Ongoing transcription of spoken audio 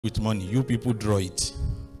with money. You people draw it.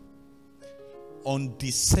 On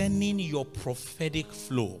discerning your prophetic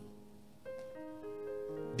flow.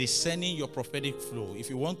 Discerning your prophetic flow. If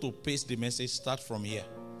you want to paste the message, start from here.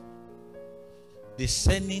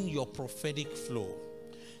 Discerning your prophetic flow.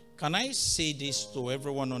 Can I say this to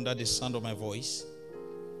everyone under the sound of my voice?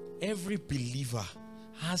 Every believer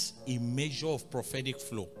has a measure of prophetic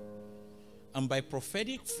flow. And by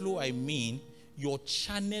prophetic flow, I mean your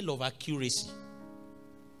channel of accuracy.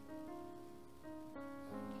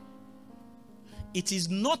 It is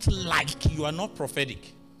not like you are not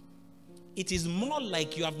prophetic. It is more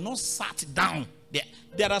like you have not sat down.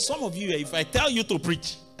 There are some of you, if I tell you to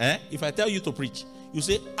preach, if I tell you to preach, you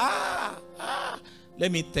say,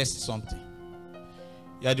 let me test something.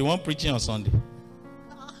 You are the one preaching on Sunday.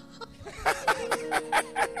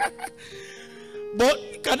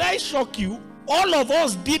 But can I shock you? All of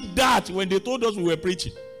us did that when they told us we were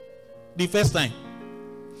preaching the first time.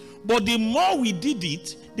 But the more we did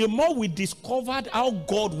it, the more we discovered how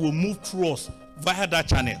God will move through us via that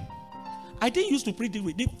channel. I didn't used to preach this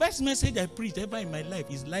way. The first message I preached ever in my life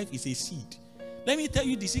is life is a seed. Let me tell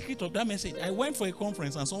you the secret of that message. I went for a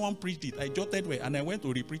conference and someone preached it. I jotted well and I went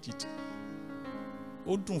to re-preach it.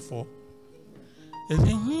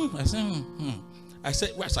 I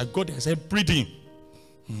said, where's I got there? I said, breathe in.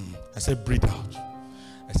 I said, breathe out.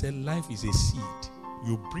 I said, life is a seed.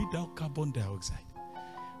 You breathe out carbon dioxide.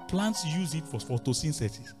 Plants use it for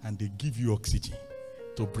photosynthesis and they give you oxygen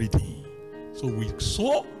to breathe in. So we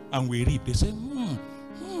sow and we reap. They say,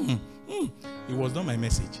 It was not my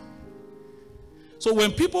message. So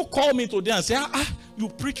when people call me today and say, you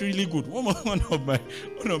preach really good. One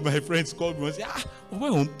of my friends called me and said, why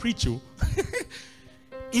don't preach you?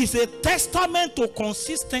 It's a testament to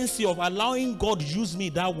consistency of allowing God to use me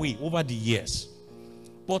that way over the years.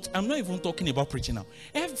 But I'm not even talking about preaching now.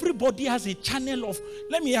 Everybody has a channel of,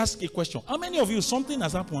 let me ask a question. How many of you, something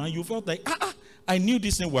has happened and you felt like, I knew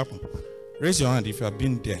this thing would happen? Raise your hand if you have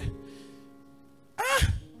been there.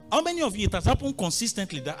 How many of you, it has happened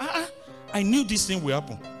consistently that, I knew this thing would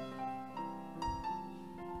happen?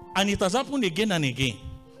 And it has happened again and again.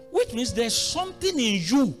 Which means there's something in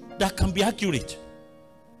you that can be accurate.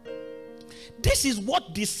 This is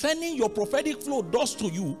what discerning your prophetic flow does to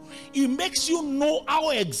you. It makes you know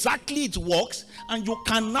how exactly it works, and you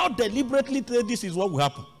can now deliberately say this is what will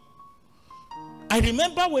happen. I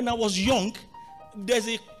remember when I was young, there's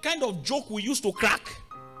a kind of joke we used to crack.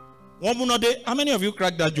 How many of you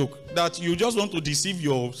cracked that joke? That you just want to deceive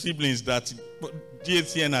your siblings that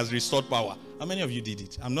GHCN has restored power. How many of you did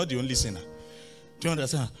it? I'm not the only sinner. Do you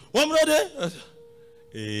understand?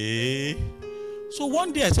 So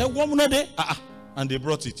one day I said, and they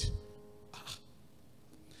brought it.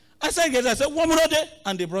 I said,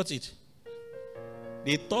 and they brought it.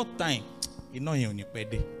 The third time,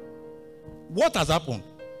 what has happened?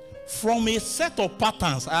 From a set of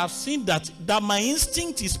patterns, I have seen that my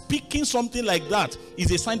instinct is picking something like that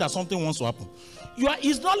is a sign that something wants to happen.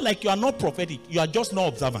 It's not like you are not prophetic, you are just not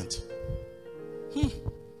observant.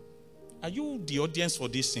 Are you the audience for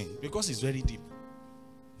this thing? Because it's very deep.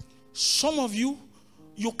 Some of you,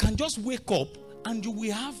 you can just wake up and you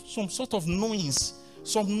will have some sort of knowings,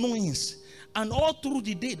 and all through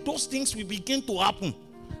the day, those things will begin to happen,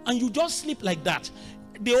 and you just sleep like that.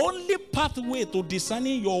 The only pathway to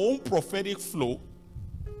discerning your own prophetic flow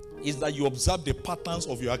is that you observe the patterns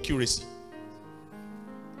of your accuracy.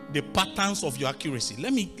 The patterns of your accuracy.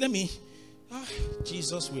 Let me.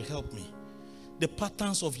 Jesus will help me. The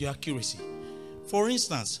patterns of your accuracy. For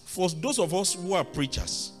instance, for those of us who are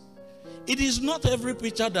preachers, it is not every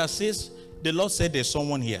preacher that says, the Lord said there's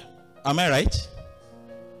someone here. Am I right?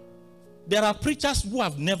 There are preachers who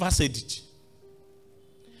have never said it.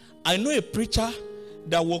 I know a preacher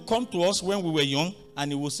that will come to us when we were young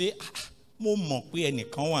and he will say, he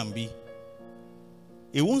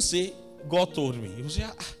won't say, God told me. He will say,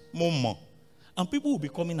 and people will be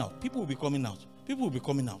coming out.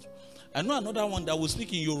 I know another one that will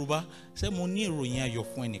speak in Yoruba, say, your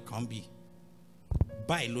phone can be.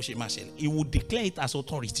 He will declare it as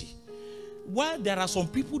authority. While there are some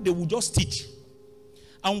people, they will just teach.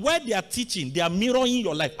 And while they are teaching, they are mirroring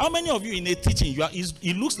your life. How many of you in a teaching,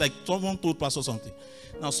 it looks like someone told pastor something.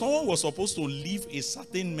 Now, someone was supposed to leave a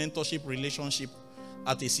certain mentorship relationship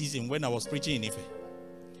at a season when I was preaching in Ife.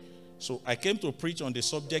 So I came to preach on the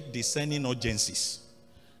subject discerning urgencies.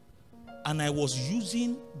 And I was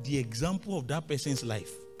using the example of that person's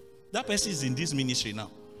life. That person is in this ministry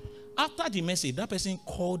now. After the message, that person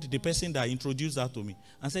called the person that introduced that to me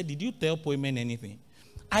and said, did you tell Poemen anything?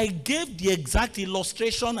 I gave the exact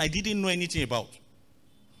illustration I didn't know anything about.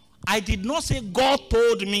 I did not say God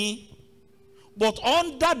told me. But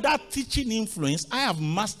under that teaching influence, I have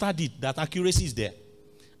mastered it, that accuracy is there.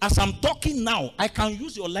 As I'm talking now, I can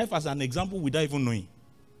use your life as an example without even knowing.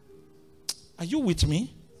 Are you with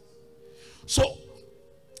me? So,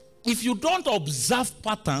 if you don't observe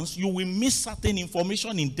patterns, you will miss certain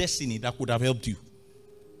information in destiny that could have helped you.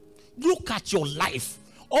 Look at your life.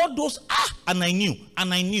 All those, and I knew,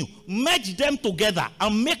 merge them together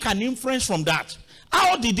and make an inference from that.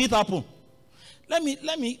 How did it happen? Let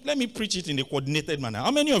me preach it in a coordinated manner.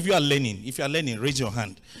 How many of you are learning? If you are learning, raise your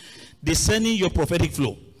hand. Discerning your prophetic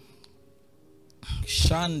flow.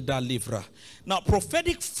 Shanda livra. Now,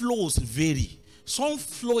 prophetic flows vary. Some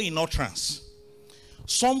flow in utterance.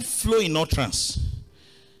 Some flow in utterance.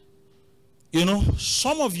 You know,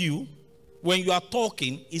 some of you, when you are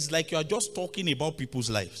talking, it's like you are just talking about people's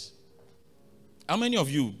lives. How many of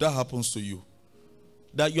you that happens to you?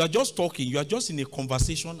 That you are just talking, you are just in a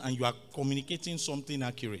conversation and you are communicating something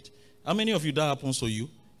accurate. How many of you that happens to you?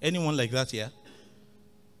 Anyone like that here?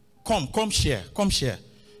 Come share.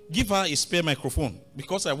 Give her a spare microphone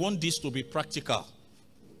because I want this to be practical.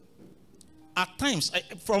 At times,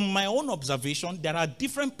 from my own observation, there are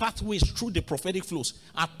different pathways through the prophetic flows.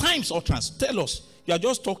 At times, utterance. Tell us. You are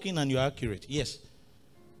just talking and you are accurate. Yes.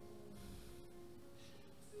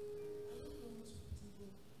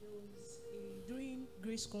 During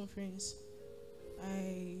Grace Conference,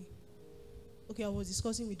 I was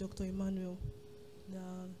discussing with Dr. Emmanuel.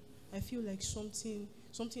 I feel like something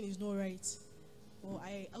is not right. Or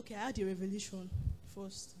I had a revelation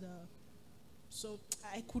first. So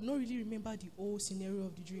I could not really remember the whole scenario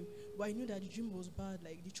of the dream, but I knew that the dream was bad,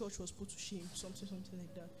 like the church was put to shame, something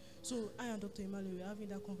like that. So I and Dr. Emmanuel were having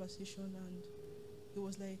that conversation, and it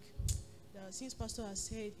was like, that since Pastor has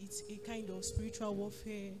said it's a kind of spiritual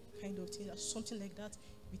warfare kind of thing, that something like that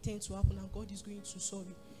will tend to happen, and God is going to solve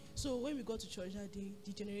it. So when we got to church that day,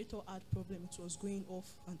 the generator had problem. It was going off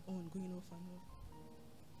and on, going off and on.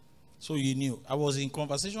 So you knew. I was in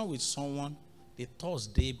conversation with someone the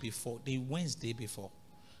Wednesday before,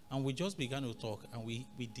 and we just began to talk, and we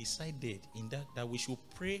decided in that we should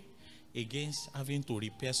pray against having to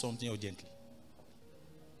repair something urgently.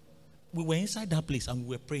 We were inside that place and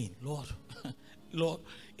we were praying, Lord.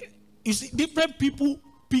 You see, different people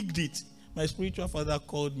picked it. My spiritual father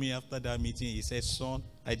called me after that meeting. He said, son,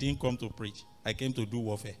 I didn't come to preach. I came to do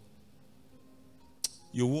warfare.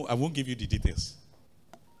 I won't give you the details.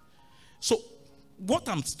 So, what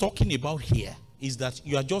I'm talking about here is that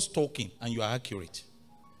you are just talking and you are accurate.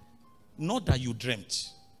 Not that you dreamt.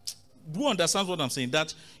 Do you understand what I'm saying?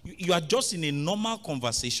 That you are just in a normal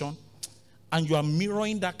conversation and you are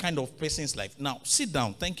mirroring that kind of person's life. Now, sit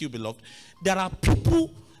down. Thank you, beloved. There are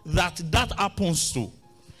people that happens to,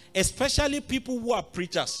 especially people who are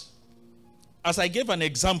preachers. As I gave an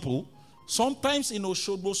example, sometimes in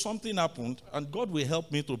Oshogbo, something happened, and God will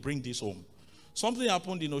help me to bring this home. Something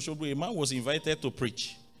happened in Oshogbo. A man was invited to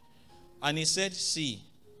preach. And he said, see,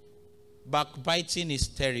 backbiting is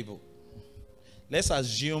terrible. Let's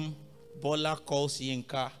assume Bola calls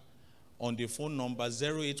Yinka on the phone number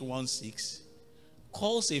 0816,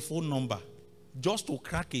 calls a phone number just to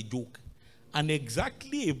crack a joke. And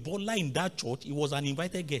exactly a Bola in that church, he was an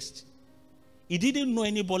invited guest. He didn't know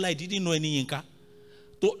any Bola, he didn't know any Yinka.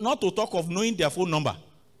 Not to talk of knowing their phone number.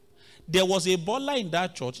 There was a Bola in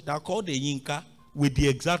that church that called a Yinka with the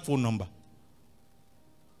exact phone number.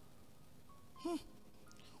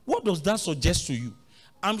 What does that suggest to you?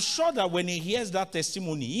 I'm sure that when he hears that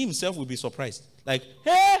testimony, he himself will be surprised. Like,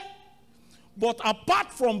 hey! But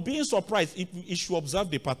apart from being surprised, he should observe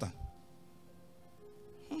the pattern.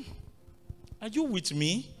 Are you with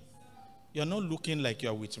me? You're not looking like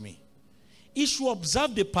you're with me. He should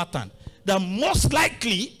observe the pattern. That most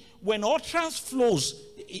likely, when utterance flows,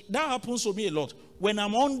 that happens to me a lot. When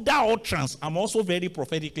I'm under utterance, I'm also very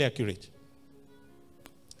prophetically accurate.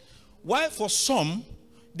 While for some,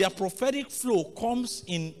 their prophetic flow comes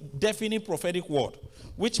in definite prophetic word,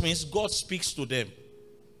 which means God speaks to them.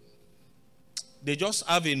 They just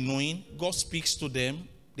have a knowing. God speaks to them.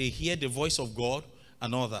 They hear the voice of God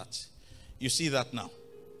and all that. You see that now.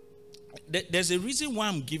 There's a reason why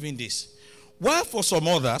I'm giving this. While for some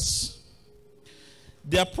others,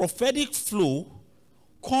 their prophetic flow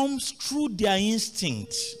comes through their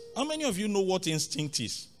instinct. How many of you know what instinct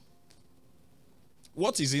is?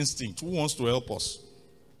 What is instinct? Who wants to help us?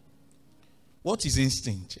 What is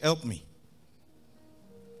instinct? Help me.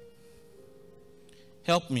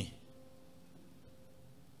 Help me.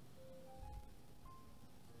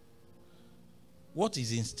 What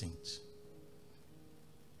is instinct?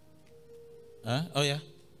 Huh? Oh, yeah.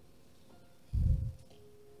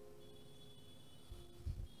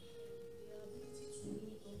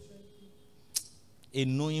 A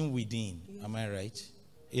knowing within. Am I right?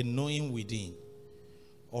 A knowing within.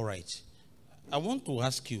 All right. I want to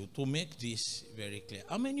ask you to make this very clear.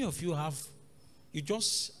 How many of you you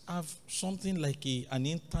just have something like an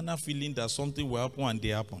internal feeling that something will happen and they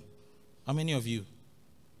happen? How many of you?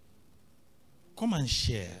 Come and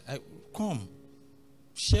share. Come.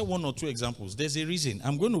 Share one or two examples. There's a reason.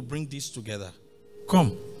 I'm going to bring this together.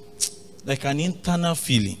 Come. Like an internal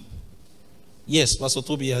feeling. Yes, Pastor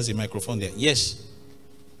Toby has a microphone there. Yes.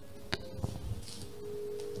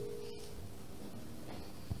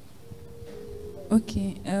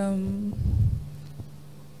 Okay.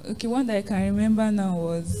 Okay, one that I can remember now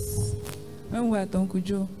was when we were at Uncle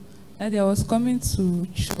Joe. That day I was coming to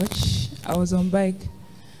church. I was on bike.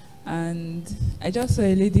 And I just saw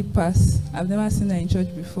a lady pass. I've never seen her in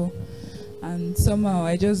church before. And somehow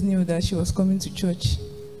I just knew that she was coming to church.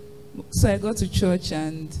 So I got to church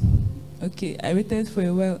and, okay, I waited for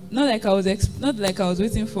a while. Not like I was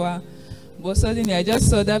waiting for her. But suddenly I just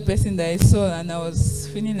saw that person that I saw and I was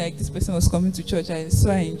feeling like this person was coming to church. I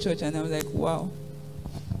saw her in church and I was like, wow.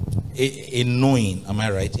 A knowing, am I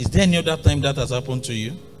right? Is there any other time that has happened to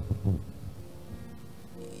you?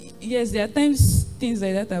 Yes, there are times things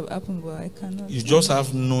like that have happened, but I cannot. You just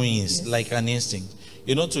have knowings, yes. Like an instinct.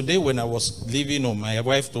 You know, today when I was leaving home, my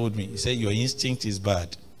wife told me, she said, your instinct is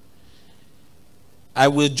bad. I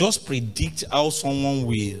will just predict how someone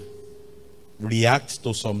will react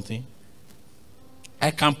to something.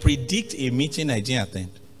 I can predict a meeting I didn't attend.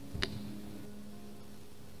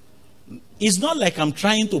 It's not like I'm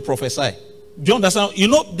trying to prophesy. Do you understand? You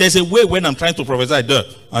know, there's a way when I'm trying to prophesy,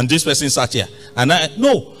 and this person sat here. And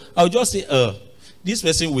I'll just say, this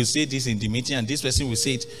person will say this in the meeting, and this person will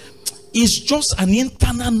say it. It's just an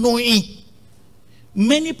internal knowing.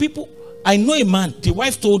 Many people, I know a man, the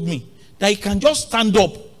wife told me, that he can just stand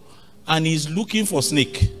up and he's looking for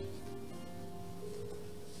snake.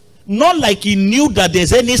 Not like he knew that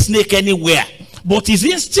there's any snake anywhere, but his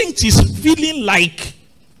instinct is feeling like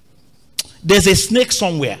there's a snake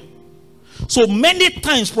somewhere. So many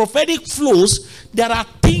times, prophetic flows, there are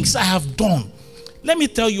things I have done. Let me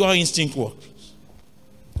tell you how instinct works.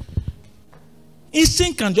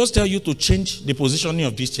 Instinct can just tell you to change the positioning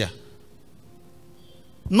of this chair.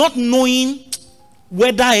 Not knowing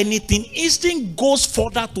whether anything, instinct goes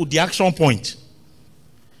further to the action point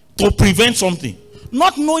to prevent something.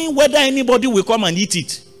 Not knowing whether anybody will come and eat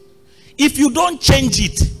it. If you don't change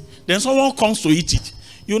it, then someone comes to eat it.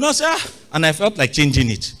 You know, say, and I felt like changing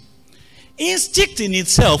it. Instinct in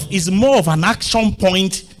itself is more of an action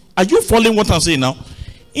point. Are you following what I'm saying now?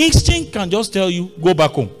 Instinct can just tell you, go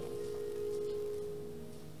back home.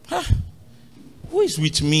 Who is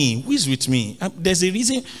with me? Who is with me? There's a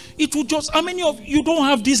reason. It will just, how many of you don't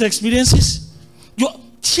have these experiences?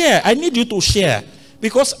 Share. I need you to share.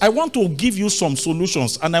 Because I want to give you some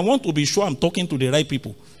solutions. And I want to be sure I'm talking to the right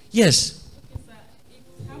people. Yes.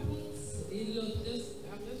 It happens a lot.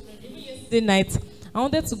 Even yesterday night, I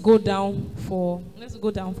wanted to go down for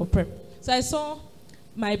prep. So I saw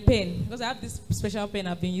my pen, because I have this special pen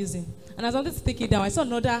I've been using. And as I wanted to take it down, I saw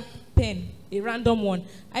another pen, a random one.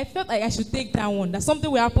 I felt like I should take that one. That something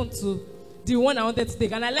will happen to the one I wanted to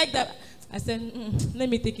take. And I like that. I said, let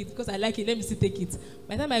me take it because I like it. Let me still take it.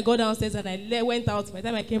 By the time I got downstairs and I went out, by the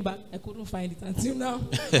time I came back, I couldn't find it. Until now,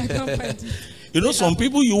 I can't find it. You know, some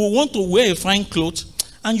people, you will want to wear a fine cloth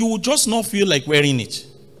and you will just not feel like wearing it.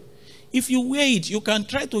 If you wear it, you can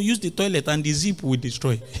try to use the toilet and the zip will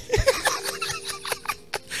destroy.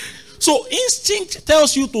 So instinct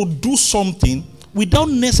tells you to do something without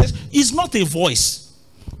necessary. It's not a voice.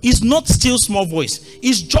 It's not still small voice.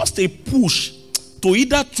 It's just a push to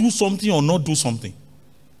either do something or not do something.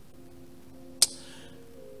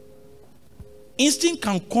 Instinct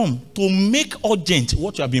can come to make urgent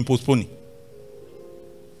what you have been postponing.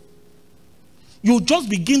 You just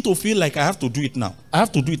begin to feel like I have to do it now. I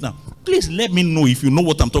have to do it now. Please let me know if you know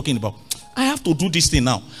what I'm talking about. I have to do this thing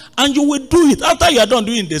now. And you will do it. After you are done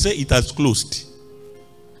doing it, they say it has closed.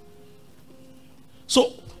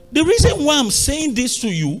 So the reason why I'm saying this to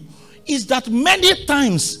you is that many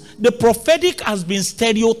times the prophetic has been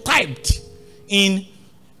stereotyped in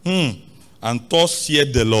and thus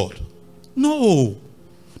saith the Lord. No.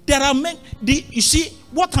 There are many. You see,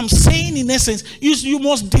 what I'm saying in essence is you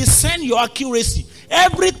must discern your accuracy.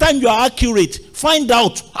 Every time you are accurate, find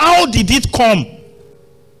out how did it come.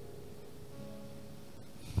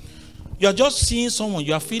 You are just seeing someone,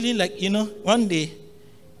 you are feeling like, one day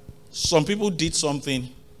some people did something,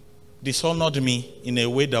 dishonored me in a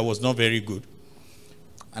way that was not very good.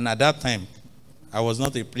 And at that time, I was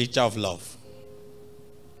not a preacher of love.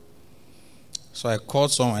 So I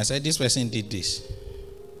called someone, I said, this person did this.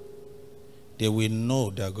 they will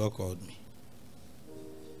know that God called me.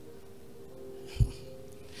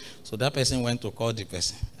 So that person went to call the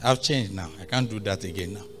person. I've changed now. I can't do that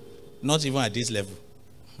again now. Not even at this level.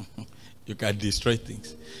 You can destroy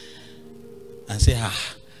things. And say,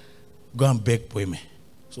 go and beg payment.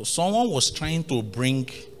 So someone was trying to bring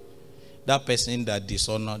that person that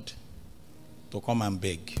dishonored to come and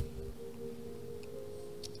beg.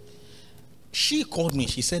 She called me.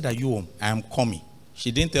 She said, are you home? I am coming. She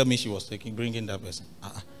didn't tell me she was bringing that person.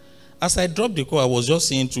 As I dropped the call, I was just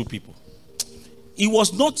seeing two people. It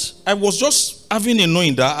was not, I was just having a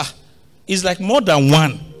knowing that it's like more than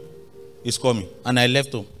one is coming. And I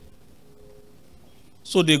left home.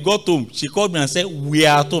 So they got home. She called me and said, we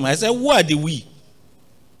are at home. I said, who are the we? He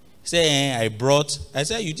said, I brought. I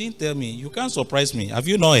said, you didn't tell me. You can't surprise me. Have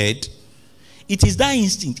you not heard? It is that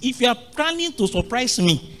instinct. If you are planning to surprise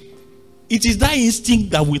me, it is that instinct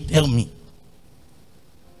that will tell me.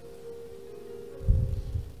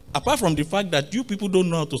 Apart from the fact that you people don't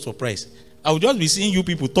know how to surprise, I will just be seeing you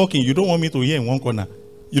people talking. You don't want me to hear in one corner.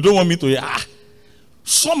 You don't want me to hear.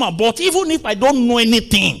 Somehow, but even if I don't know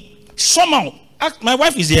anything, somehow, my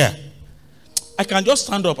wife is here. I can just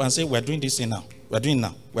stand up and say, we're doing this thing now. We're doing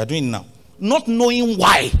now. We're doing now. Not knowing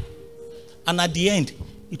why. And at the end,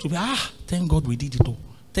 it will be, thank God we did it. Oh,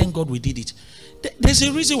 thank God we did it. There's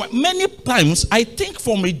a reason why. Many times, I think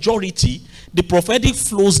for majority, the prophetic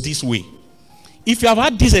flows this way. If you have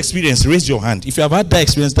had this experience, raise your hand. If you have had that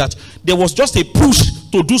experience that there was just a push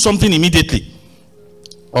to do something immediately.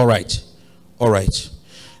 All right. All right.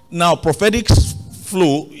 Now, prophetic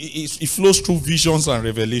flow, it flows through visions and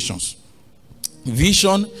revelations.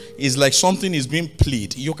 Vision is like something is being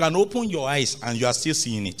played. You can open your eyes and you are still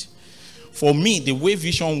seeing it. For me, the way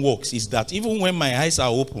vision works is that even when my eyes are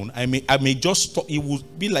open, I may just stop. It will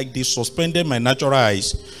be like they suspended my natural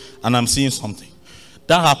eyes and I'm seeing something.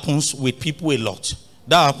 That happens with people a lot.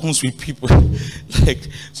 That happens with people. Like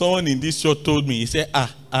someone in this church told me, he said,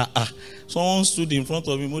 someone stood in front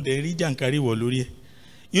of him. You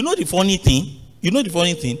know the funny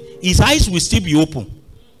thing? His eyes will still be open.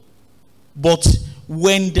 But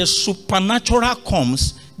when the supernatural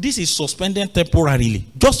comes, this is suspended temporarily,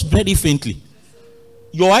 just very faintly.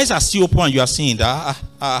 Your eyes are still open and you are seeing that.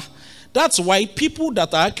 That's why people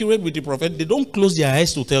that are accurate with the prophet, they don't close their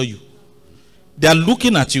eyes to tell you. They are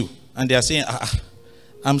looking at you and they are saying,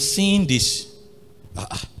 I'm seeing this.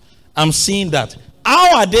 I'm seeing that.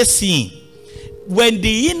 How are they seeing? When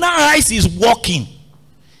the inner eyes is working,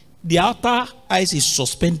 the outer eyes is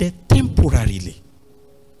suspended temporarily.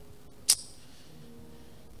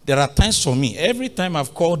 There are times for me, every time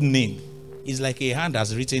I've called name, it's like a hand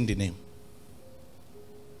has written the name.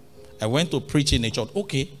 I went to preach in a church.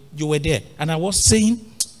 Okay, you were there. And I was saying,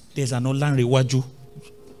 there's an Olanipekun.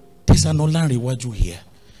 There's an Olanipekun here.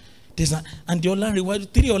 And the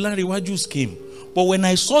Olanipekun, 3 Olanipekun came. But when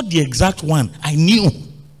I saw the exact one, I knew.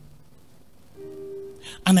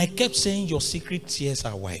 And I kept saying, your secret tears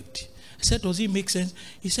are wiped. I said, does it make sense?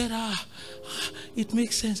 He said, it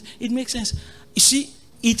makes sense. It makes sense. You see,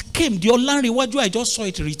 it came. The Olanipekun, I just saw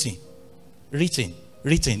it written.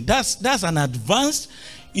 That's an advanced.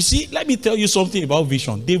 You see, let me tell you something about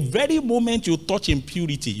vision. The very moment you touch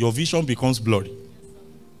impurity, your vision becomes blurry.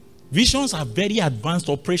 Visions are very advanced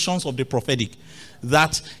operations of the prophetic.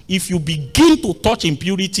 That if you begin to touch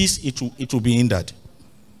impurities, it will be hindered.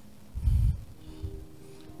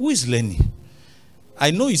 Who is learning?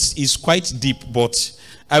 I know it's quite deep, but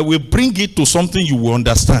I will bring it to something you will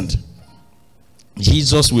understand.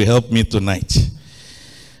 Jesus will help me tonight.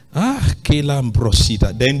 Kela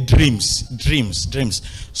Brosita. Then dreams.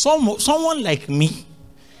 Someone like me,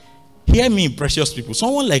 hear me, precious people.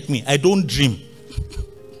 Someone like me, I don't dream.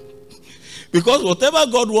 Because whatever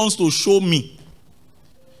God wants to show me,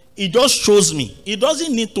 He just shows me. He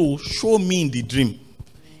doesn't need to show me in the dream.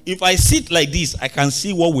 If I sit like this, I can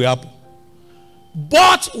see what will happen.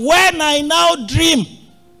 But when I now dream,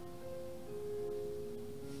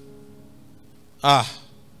 I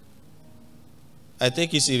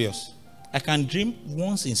take it serious. I can dream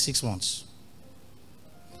once in 6 months.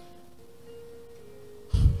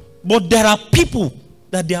 But there are people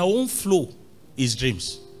that their own flow is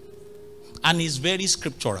dreams. And it's very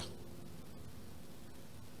scriptural.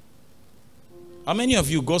 How many of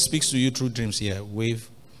you, God speaks to you through dreams here? Wave.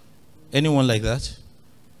 Anyone like that?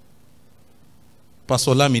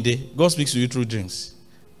 Pastor Lamide, God speaks to you through dreams.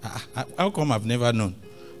 How come I've never known?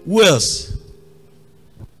 Who else?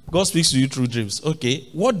 God speaks to you through dreams. Okay,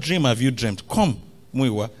 what dream have you dreamt? Come,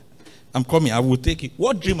 Muiwa. I'm coming, I will take it.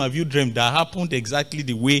 What dream have you dreamt that happened exactly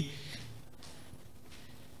the way?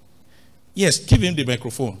 Yes, give him the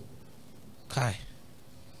microphone. Kai.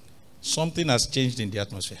 Something has changed in the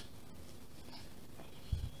atmosphere.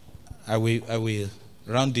 I will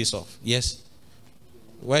round this off. Yes?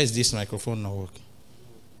 Why is this microphone not working?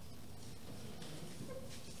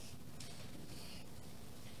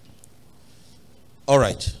 All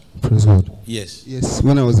right. Praise God. Yes. Yes,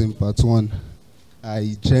 when I was in part 1,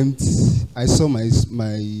 I dreamt, I saw my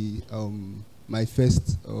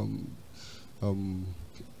first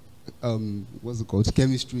what's it called?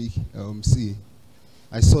 Chemistry CA.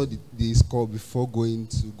 I saw the score before going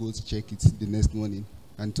to check it the next morning,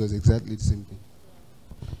 and it was exactly the same thing.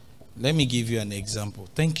 Let me give you an example.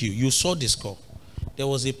 Thank you. You saw the score. There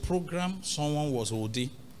was a program someone was holding,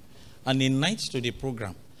 and in night to the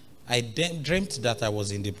program, I dreamt that I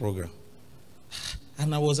was in the program.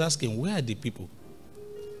 And I was asking, where are the people?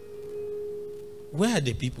 Where are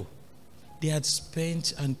the people? They had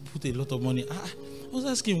spent and put a lot of money. I was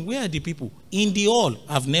asking, where are the people? In the hall,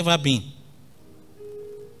 I've never been.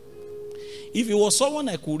 If it was someone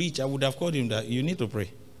I could reach, I would have called him that you need to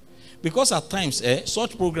pray. Because at times,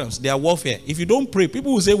 such programs, they are warfare. If you don't pray,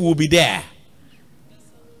 people will say, we'll be there.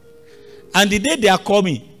 And the day they are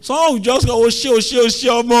coming, someone will just go,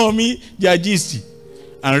 oh, mommy, they are gisty.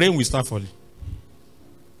 And rain will start falling.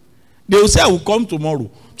 They will say, I will come tomorrow.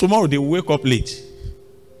 Tomorrow they will wake up late.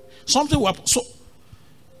 Something will happen. So,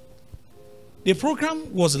 the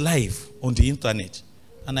program was live on the internet.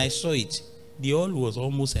 And I saw it. The hall was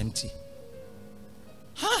almost empty.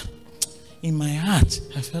 Huh? In my heart,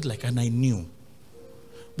 I felt like, and I knew.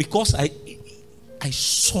 Because I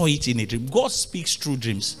saw it in a dream. God speaks through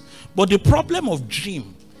dreams. But the problem of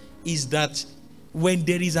dream is that when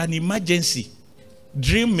there is an emergency,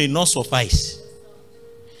 dream may not suffice.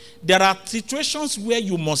 There are situations where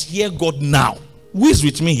you must hear God now. Who is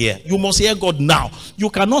with me here? You must hear God now. You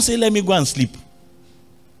cannot say, let me go and sleep.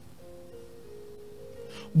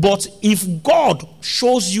 But if God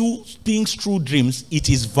shows you things through dreams, it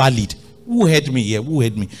is valid. Who heard me here? Who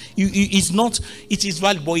heard me? It is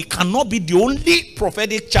valid, but it cannot be the only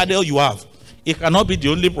prophetic channel you have. It cannot be the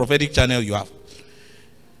only prophetic channel you have.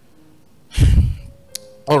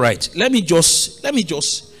 All right. Let me just.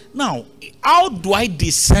 Now, how do I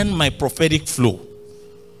discern my prophetic flow?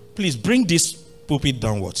 Please bring this pulpit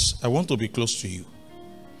downwards. I want to be close to you.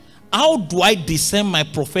 How do I discern my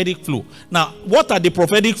prophetic flow? Now, what are the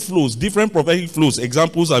prophetic flows? Different prophetic flows.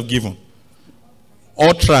 Examples I've given.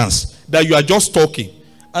 Utterance. That you are just talking.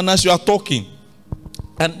 And as you are talking,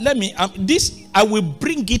 and let me, I will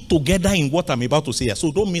bring it together in what I'm about to say here.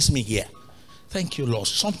 So don't miss me here. Thank you, Lord.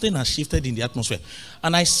 Something has shifted in the atmosphere.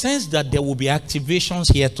 And I sense that there will be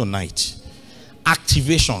activations here tonight.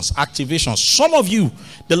 Activations. Some of you,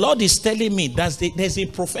 the Lord is telling me that there's a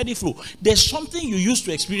prophetic flow. There's something you used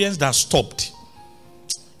to experience that stopped.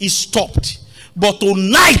 It stopped. But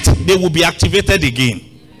tonight, they will be activated again.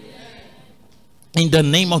 In the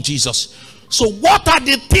name of Jesus. So what are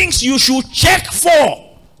the things you should check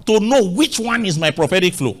for to know which one is my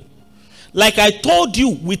prophetic flow? Like I told you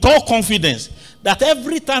with all confidence that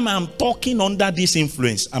every time I'm talking under this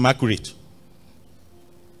influence, I'm accurate.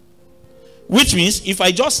 Which means if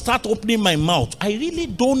I just start opening my mouth, I really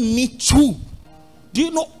don't need to. Do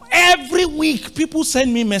you know, every week people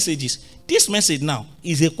send me messages. This message now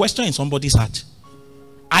is a question in somebody's heart.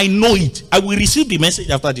 I know it. I will receive the message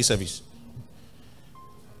after this service.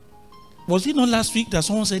 Was it not last week that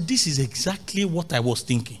someone said, this is exactly what I was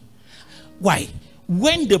thinking? Why?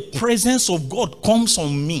 When the presence of God comes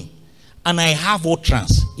on me and I have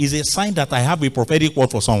utterance, is a sign that I have a prophetic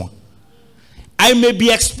word for someone. I may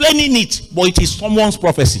be explaining it, but it is someone's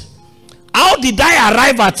prophecy. How did I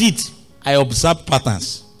arrive at it? I observe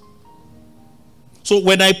patterns. So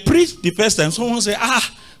when I preached the first time, someone said,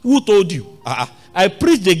 who told you? I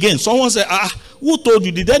preached again. Someone said, who told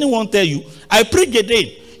you? Did anyone tell you? I preached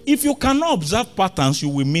again. If you cannot observe patterns, you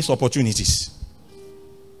will miss opportunities.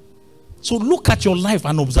 So look at your life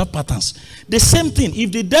and observe patterns. The same thing,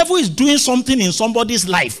 if the devil is doing something in somebody's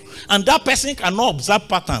life and that person cannot observe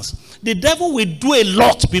patterns, the devil will do a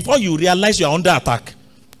lot before you realize you are under attack.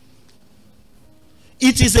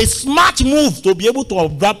 It is a smart move to be able to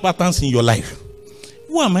observe patterns in your life.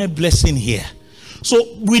 Who am I blessing here?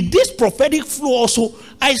 So with this prophetic flow also,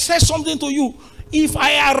 I said something to you. If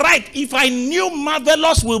I arrived, if I knew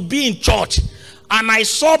Marvelous will be in church and I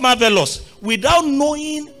saw Marvelous without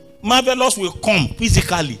knowing Marvelous will come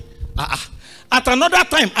physically. At another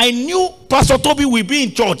time, I knew Pastor Toby will be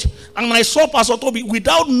in church and I saw Pastor Toby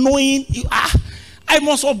without knowing. I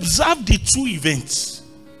must observe the two events.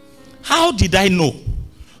 How did I know?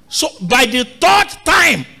 So by the third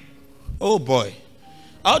time, oh boy,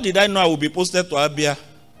 how did I know I will be posted to Abia?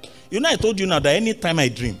 You know, I told you now that anytime I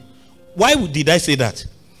dream. Why did I say that?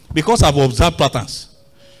 because I've observed patterns.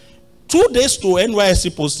 2 days to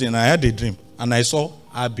NYSC posting, I had a dream and I saw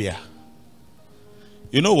Abia.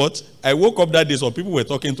 You know what? I woke up that day, so people were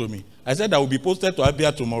talking to me. I said I will be posted to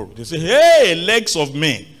Abia tomorrow. They say, hey, legs of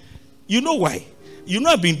men. You know why? You know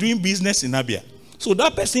I've been doing business in Abia. So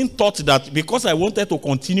that person thought that because I wanted to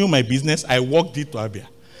continue my business, I walked it to Abia.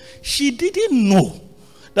 She didn't know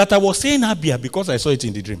that I was saying Abia because I saw it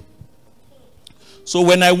in the dream. So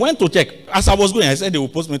when I went to check, as I was going, I said they will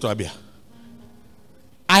post me to Abia.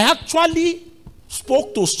 I actually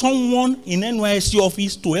spoke to someone in NYSC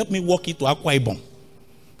office to help me walk it to Akwa Ibom.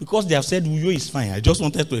 Because they have said Uyo is fine. I just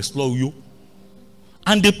wanted to explore Uyo.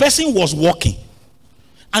 And the person was walking.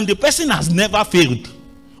 And the person has never failed.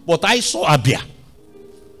 But I saw Abia.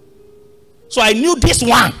 So I knew this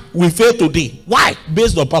one will fail today. Why?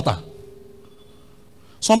 Based on pattern.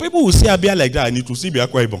 Some people will see Abia like that. I need to see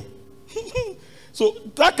Akwa Ibom. So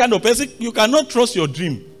that kind of person, you cannot trust your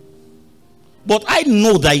dream. But I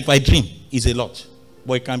know that if I dream, it's a lot.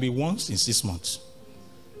 But it can be once in 6 months.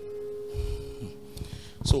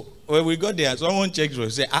 So when we got there, someone checked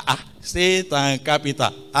and said, Satan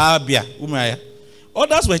capital, Abia, Umaya.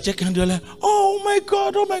 Others were checking and they were like, oh my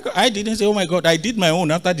God. I didn't say, oh my God. I did my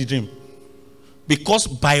own after the dream. Because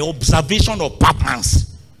by observation of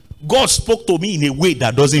patterns, God spoke to me in a way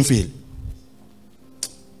that doesn't fail.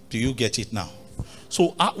 Do you get it now? So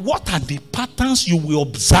what are the patterns you will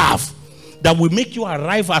observe that will make you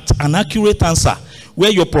arrive at an accurate answer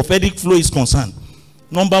where your prophetic flow is concerned?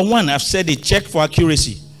 Number one, I've said a check for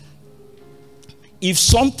accuracy. If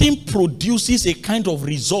something produces a kind of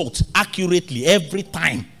result accurately every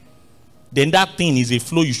time, then that thing is a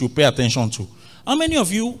flow you should pay attention to. How many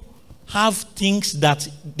of you have things that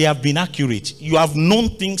they have been accurate? You have known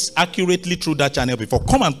things accurately through that channel before.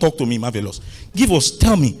 Come and talk to me, Marvelous.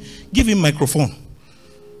 Tell me. Give him microphone.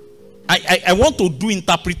 I want to do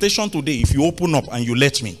interpretation today if you open up and you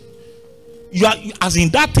let me. As in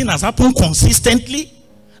that thing has happened consistently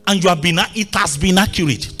and it has been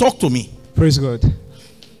accurate. Talk to me. Praise God.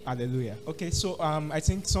 Hallelujah. Okay, so I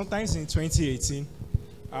think sometimes in 2018,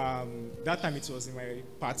 that time it was in my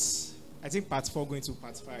parts, I think part 4 going to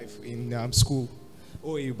part 5 in school,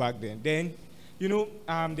 OA back then. Then,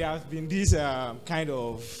 there have been this kind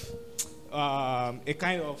of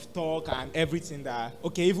talk and everything that,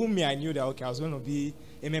 okay, even me, I knew that, okay, I was going to be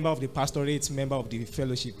a member of the pastorate, member of the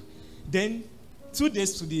fellowship. Then 2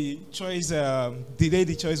 days to the choice, the day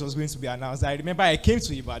the choice was going to be announced, I remember I came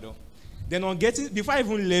to Ibadan. Then before I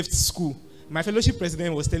even left school, my fellowship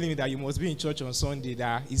president was telling me that you must be in church on Sunday,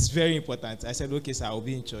 that it's very important. I said, okay, sir, I'll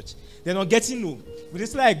be in church. Then on getting home, but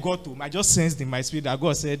it's like I got home, I just sensed in my spirit that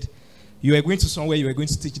God said, you are going to somewhere, you are going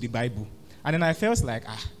to teach the Bible. And then I felt like,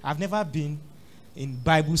 I've never been in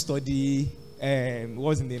Bible study,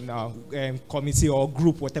 what's the name now, committee or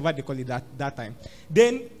group, whatever they call it that time.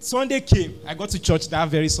 Then Sunday came, I got to church that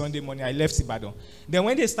very Sunday morning, I left Ibadan. Then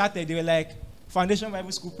when they started, they were like, Foundation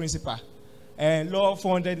Bible School principal, Law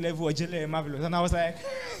 400 level, Ojele, Marvelous. And I was like,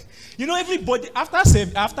 everybody,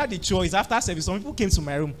 after the choice, after service, some people came to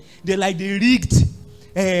my room, they rigged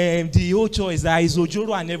the whole choice, that is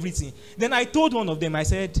Ojoro and everything. Then I told one of them, I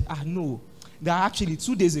said, no. That actually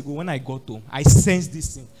 2 days ago when I got home, I sensed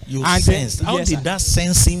this thing. You sensed? How did that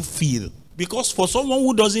sensing feel? Because for someone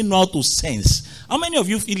who doesn't know how to sense, how many of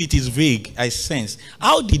you feel it is vague? I sense.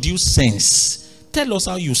 How did you sense? Tell us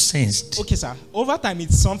how you sensed. Okay, sir. Over time,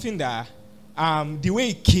 it's something that the way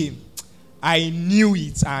it came, I knew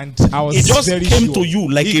it and I was very sure. It just came to you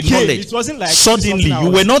like a knowledge. It wasn't like suddenly.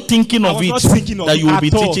 You were not thinking of it that you will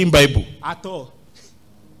be teaching Bible. At all.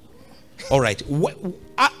 All right.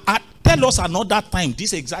 Tell us another time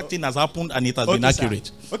this exact thing has happened and it has been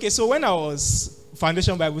accurate. Sir. Okay, so when I was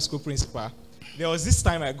Foundation Bible School principal, there was this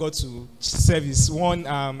time I got to service,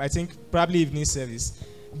 I think probably evening service.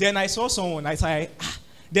 Then I saw someone,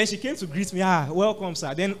 then she came to greet me, welcome,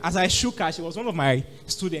 sir. Then as I shook her, she was one of my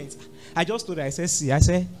students. I just told her, I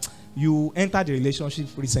said, you entered the relationship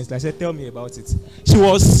recently. I said, tell me about it. She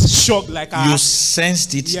was shocked like you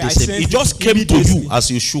sensed it. Yeah, it just came to you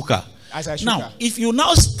as you shook her. Now, if you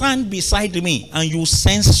now stand beside me and you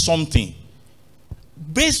sense something,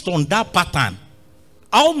 based on that pattern,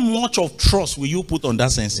 how much of trust will you put on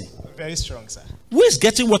that sensing? Very strong, sir. Who is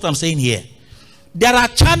getting what I'm saying here? There are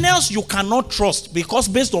channels you cannot trust because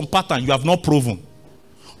based on pattern, you have not proven.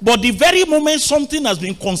 But the very moment something has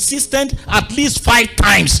been consistent at least 5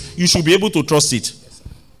 times, you should be able to trust it. Yes,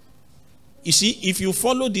 you see, if you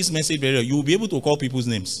follow this message very well, you will be able to call people's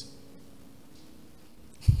names.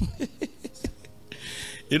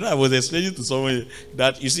 I was explaining to someone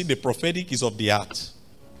that, you see, the prophetic is of the heart.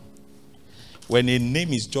 When a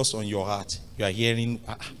name is just on your heart, You are hearing,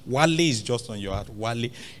 Wale is just on your heart.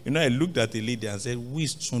 Wale. You know, I looked at the lady and said, who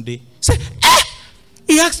is Tunde? Say,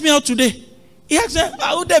 he asked me out today. He asked me,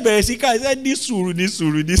 how the Beresika? I said, this.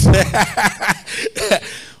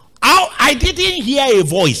 I didn't hear a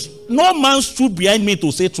voice. No man stood behind me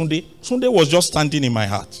to say Tunde. Tunde was just standing in my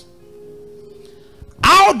heart.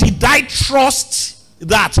 How did I trust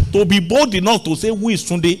that to be bold enough to say who is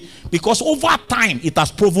Tunde? Because over time it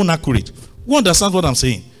has proven accurate. You understand what I'm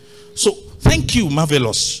saying? So thank you,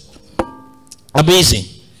 marvelous. Amazing.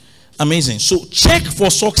 Amazing. So check for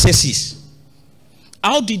successes.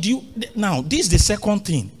 How did you, now this is the second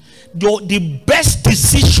thing. The best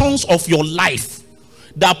decisions of your life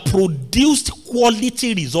that produced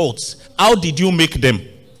quality results, how did you make them?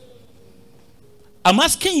 I'm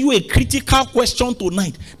asking you a critical question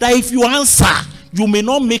tonight that if you answer, you may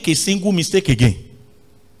not make a single mistake again.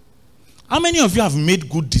 How many of you have made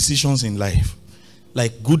good decisions in life?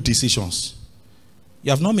 Like good decisions.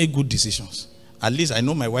 You have not made good decisions. At least I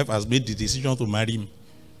know my wife has made the decision to marry me.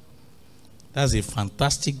 That's a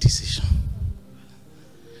fantastic decision.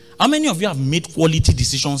 How many of you have made quality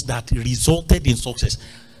decisions that resulted in success?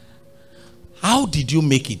 How did you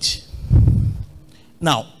make it?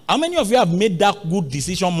 Now, how many of you have made that good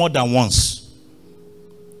decision more than once?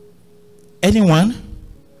 Anyone?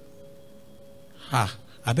 I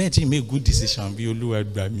bet you made good decision. How many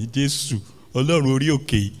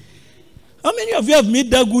of you have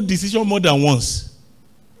made that good decision more than once?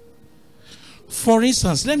 For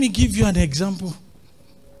instance, let me give you an example.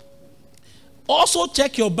 Also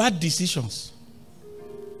check your bad decisions.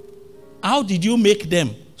 How did you make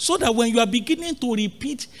them? So that when you are beginning to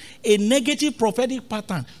repeat a negative prophetic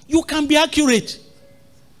pattern, you can be accurate.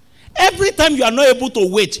 Every time you are not able to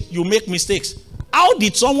wait, you make mistakes. How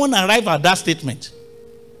did someone arrive at that statement?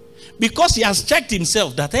 Because he has checked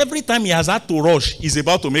himself that every time he has had to rush, he's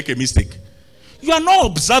about to make a mistake. You are not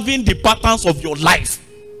observing the patterns of your life.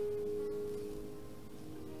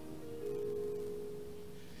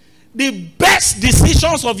 The best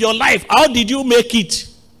decisions of your life, how did you make it?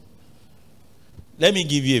 Let me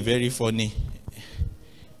give you a very funny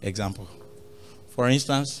example. For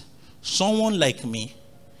instance, someone like me,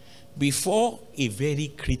 before a very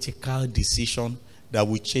critical decision that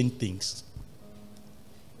will change things,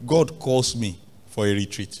 God calls me for a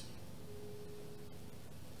retreat.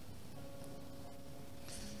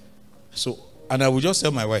 So, and I will just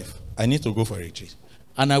tell my wife, I need to go for a retreat.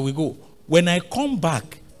 And I will go. When I come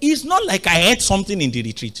back, it's not like I had something in the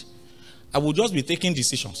retreat. I will just be taking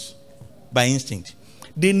decisions by instinct.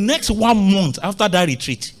 The next 1 month after that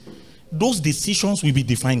retreat, those decisions will be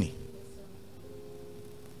defining.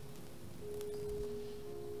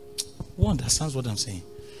 Who understands what I'm saying?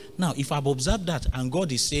 Now, if I've observed that and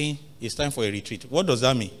God is saying it's time for a retreat, what does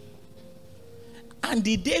that mean? And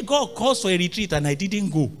the day God calls for a retreat and I didn't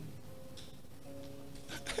go,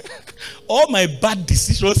 all my bad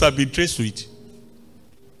decisions have been traced to it.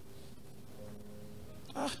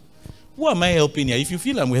 Who am I helping here? If you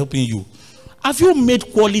feel I'm helping you, have you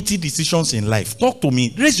made quality decisions in life? Talk to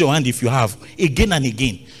me. Raise your hand if you have, again and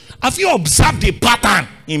again. Have you observed a pattern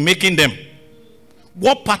in making them?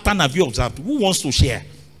 What pattern have you observed? Who wants to share?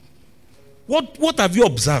 What have you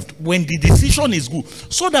observed when the decision is good?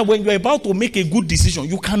 So that when you're about to make a good decision,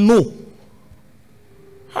 you can know.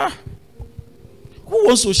 Who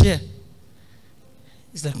wants to share?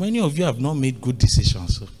 It's like many of you have not made good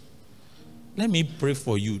decisions. So let me pray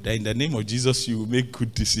for you that in the name of Jesus you will make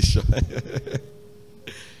good decisions.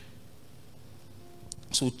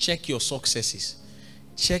 So check your successes.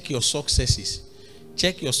 Check your successes.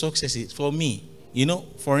 Check your successes. For me, you know,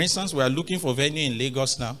 for instance, we are looking for venue in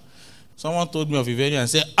Lagos now. Someone told me of a venue and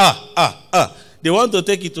said, they want to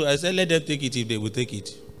take it to. I said, let them take it if they will take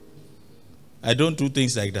it. I don't do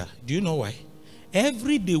things like that. Do you know why?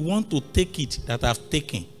 Every they want to take it that I've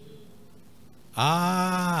taken.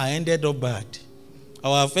 I ended up bad.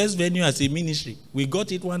 Our first venue as a ministry, we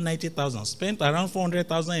got it 190,000, spent around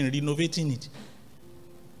 400,000 in renovating it.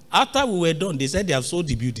 After we were done, they said they have sold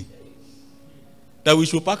the building. That we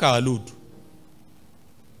should pack our load.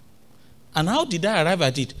 And how did I arrive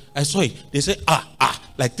at it? I saw it. They said,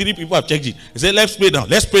 like 3 people have checked it. They said, let's pay now,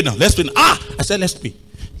 let's pay now, let's pay now. I said, let's pay.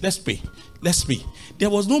 Let's pay. Let's pay. There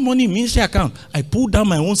was no money in ministry account. I pulled down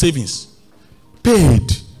my own savings. Paid.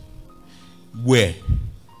 Where?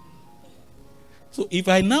 So if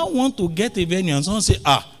I now want to get a venue and someone say,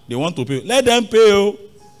 they want to pay, let them pay.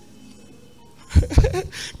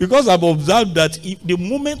 Because I've observed that if the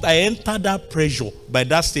moment I enter that pressure by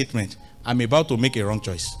that statement, I'm about to make a wrong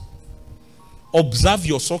choice. Observe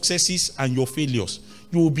your successes and your failures.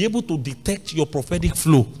 You will be able to detect your prophetic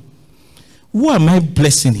flow. Who am I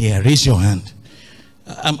blessing here? Raise your hand.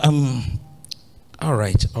 All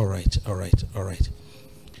right.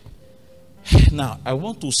 Now, I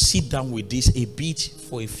want to sit down with this a bit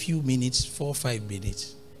for a few minutes, 4 or 5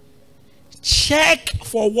 minutes. Check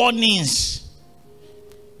for warnings.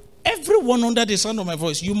 Everyone under the sound of my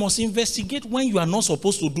voice, you must investigate when you are not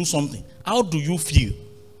supposed to do something. How do you feel?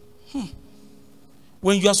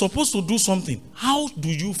 When you are supposed to do something, how do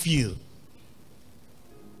you feel?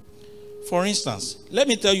 For instance, let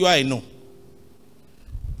me tell you how I know.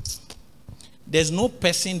 There's no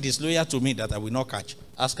person disloyal to me that I will not catch.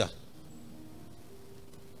 Ask her.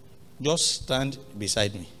 Just stand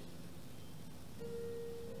beside me.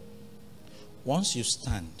 Once you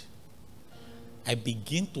stand, I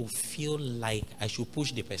begin to feel like I should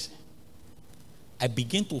push the person. I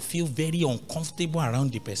begin to feel very uncomfortable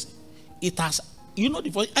around the person. It has, you know, the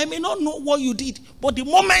voice. I may not know what you did, but the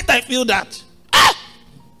moment I feel that,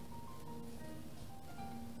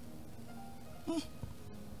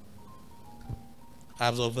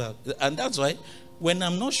 I've observed. And that's why when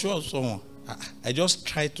I'm not sure of someone, I just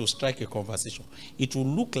try to strike a conversation. It will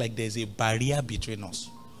look like there's a barrier between us.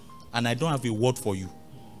 And I don't have a word for you.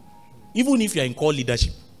 Even if you're in core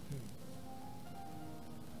leadership.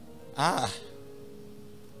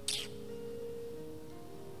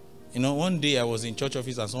 You know, one day I was in church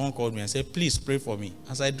office and someone called me and said, please pray for me.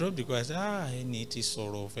 As I dropped the call, I said, it is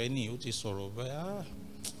sorrow. It is sorrow.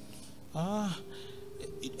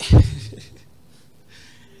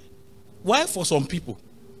 Why for some people?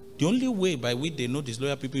 The only way by which they know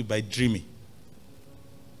disloyal people is by dreaming.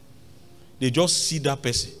 They just see that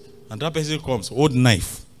person. And that person comes, hold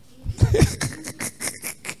knife.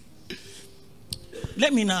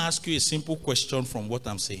 Let me now ask you a simple question from what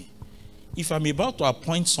I'm saying. If I'm about to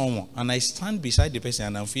appoint someone and I stand beside the person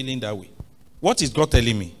and I'm feeling that way, what is God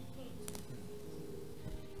telling me?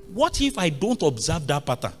 What if I don't observe that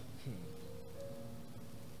pattern?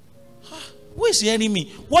 Who is hearing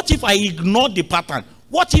me? What if I ignore the pattern?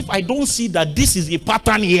 What if I don't see that this is a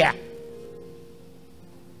pattern here?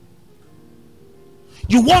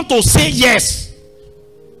 You want to say yes.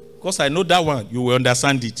 Because I know that one, you will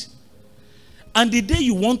understand it. And the day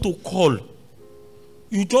you want to call,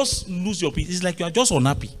 you just lose your peace. It's like you are just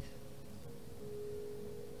unhappy.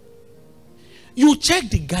 You check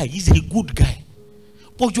the guy, he's a good guy.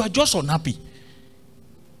 But you are just unhappy.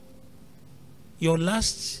 Your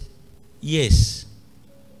last yes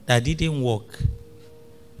that didn't work.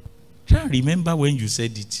 Try and remember when you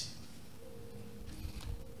said it.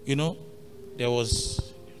 You know, there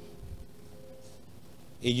was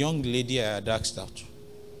a young lady I had asked out.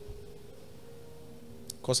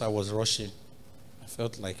 Because I was rushing. I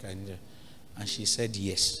felt like I needed. And she said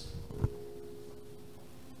yes.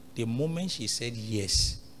 The moment she said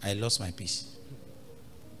yes, I lost my peace.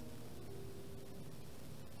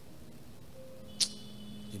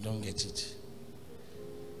 You don't get it.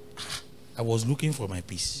 I was looking for my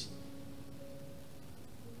peace.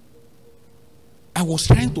 I was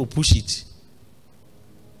trying to push it.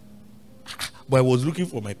 But I was looking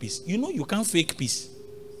for my peace. You know, you can't fake peace.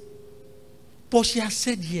 But she has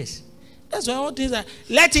said yes. That's why all things are,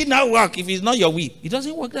 let it not work if it's not your will. It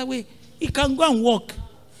doesn't work that way. It can go and work.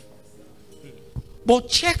 But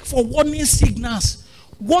check for warning signals.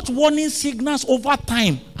 What warning signals over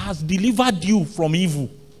time has delivered you from evil?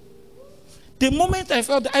 The moment I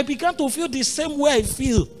felt that, I began to feel the same way I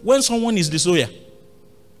feel when someone is disloyal.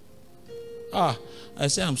 I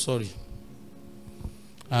say, I'm sorry.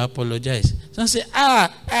 I apologize. So I say,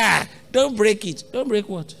 don't break it. Don't break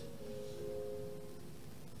what?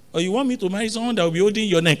 Or you want me to marry someone that will be holding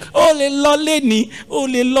your neck? Oh, le lo leni. Oh,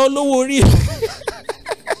 le lo lo worry.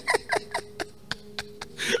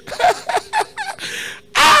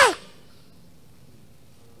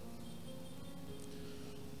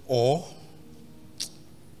 Or,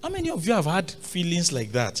 how many of you have had feelings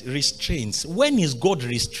like that? Restraints. When is God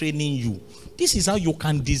restraining you? This is how you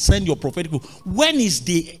can discern your prophetic. When is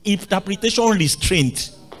the interpretation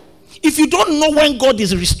restraint? If you don't know when God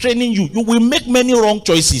is restraining you, you will make many wrong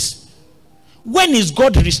choices. When is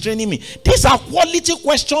God restraining me? These are quality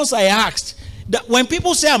questions I asked. That when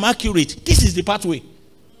people say I'm accurate, this is the pathway.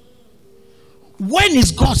 When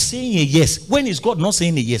is God saying a yes? When is God not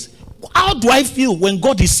saying a yes? How do I feel when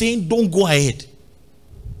God is saying don't go ahead?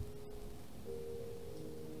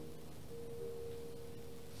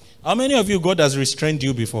 How many of you God has restrained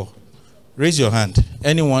you before? Raise your hand.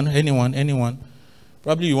 Anyone? Anyone? Anyone?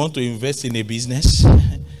 Probably you want to invest in a business.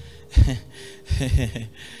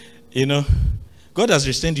 You know, God has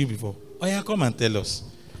restrained you before. Oh yeah, come and tell us.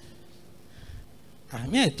 I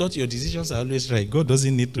mean, I thought your decisions are always right. God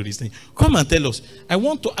doesn't need to restrain. Come and tell us. I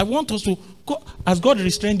want us to go. Has God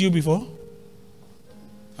restrained you before?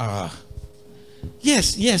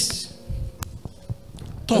 Yes.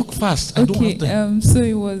 Talk fast. I don't have time. So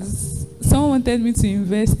it was, someone wanted me to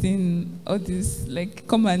invest in all this, like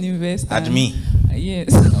come and invest. At me?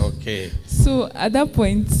 Yes. Okay. So at that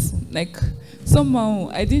point, like somehow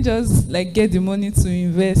I didn't just like get the money to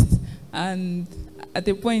invest, and at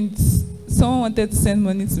the point someone wanted to send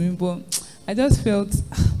money to me, but I just felt,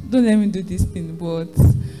 don't let me do this thing. But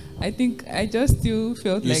I think I just still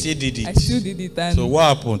felt you like still did it. I still did it. And so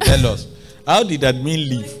what happened? Tell us. How did admin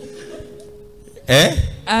leave?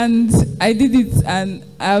 And I did it, and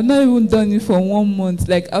I have not even done it for 1 month.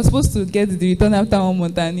 Like I was supposed to get the return after 1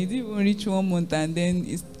 month, and it didn't even reach 1 month. And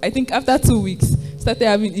then I think after 2 weeks, started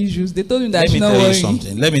having issues. They told me that I should not worry.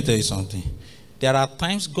 Let me tell you something. There are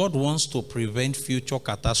times God wants to prevent future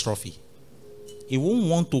catastrophe. He won't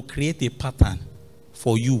want to create a pattern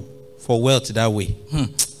for you, for wealth that way.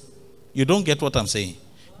 You don't get what I'm saying.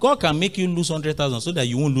 God can make you lose 100,000 so that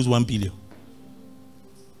you won't lose 1 billion.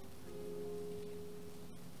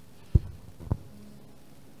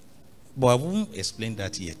 But I won't explain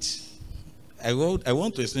that yet. I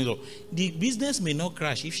want to explain that the business may not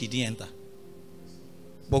crash if she didn't enter.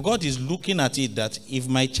 But God is looking at it that if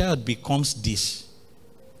my child becomes this,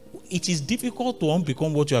 it is difficult to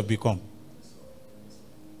unbecome what you have become.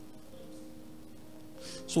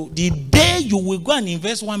 So the day you will go and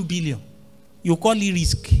invest 1 billion, you call it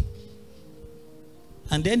risk.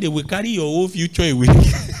 And then they will carry your whole future away.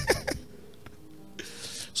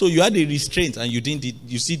 So you had a restraint and you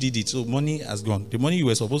still did it. So money has gone. The money you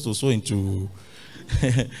were supposed to sow into.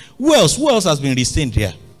 Who else has been restrained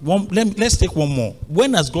here? Let's take one more.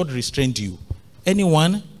 When has God restrained you?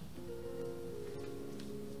 Anyone?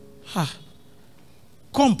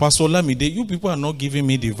 Come, Pastor Lamide. You people are not giving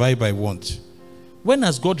me the vibe I want. When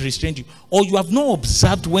has God restrained you? Or you have not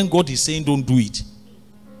observed when God is saying don't do it.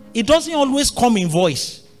 It doesn't always come in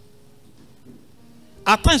voice.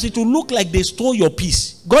 At times it will look like they stole your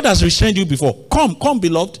peace. God has restrained you before. Come,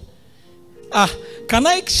 beloved. Can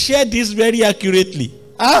I share this very accurately?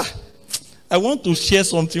 I want to share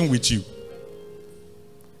something with you.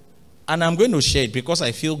 And I'm going to share it because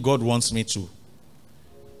I feel God wants me to.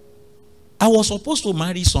 I was supposed to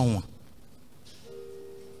marry someone.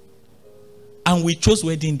 And we chose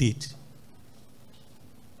wedding date.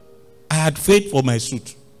 I had paid for my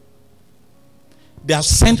suit. They have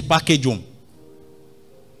sent package home.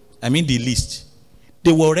 I mean the list.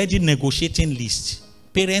 They were already negotiating list.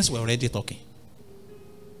 Parents were already talking.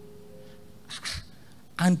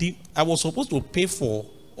 And I was supposed to pay for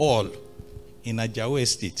all in Ajao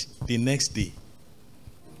Estate the next day.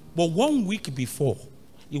 But 1 week before,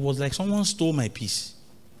 it was like someone stole my peace.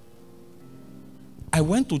 I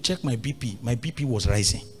went to check my BP. My BP was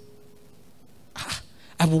rising.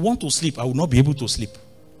 I would want to sleep. I would not be able to sleep.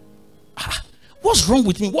 What's wrong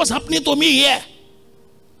with me? What's happening to me here?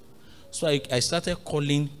 So I started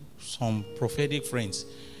calling some prophetic friends.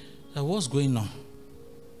 What's going on?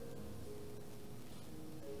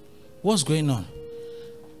 What's going on?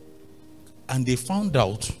 And they found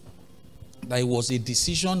out that it was a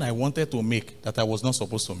decision I wanted to make that I was not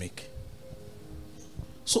supposed to make.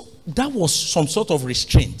 So that was some sort of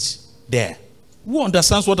restraint there. Who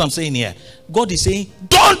understands what I'm saying here? God is saying,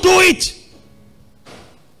 don't do it!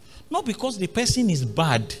 Not because the person is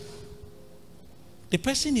bad. The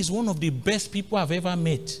person is one of the best people I've ever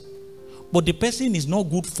met. But the person is not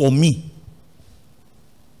good for me.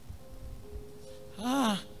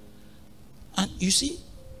 And you see,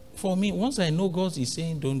 for me, once I know God is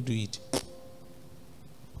saying don't do it,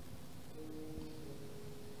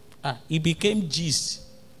 it became gist.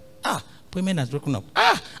 Appointment has broken up.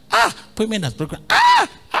 Appointment has broken up.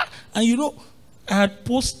 And you know, I had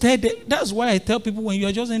posted it. That's why I tell people when you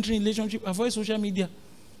are just entering a relationship, avoid social media.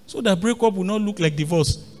 So that breakup will not look like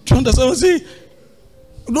divorce. Do you understand what I'm saying?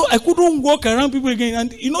 No, I couldn't walk around people again.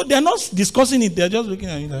 And you know, they're not discussing it. They're just looking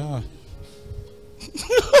at me like,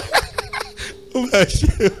 Oh my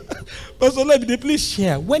God. Pastor, let me please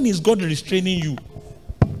share. When is God restraining you?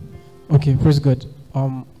 Okay, praise God.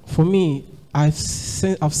 For me, I've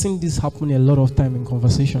seen this happen a lot of time in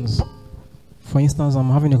conversations. For instance, I'm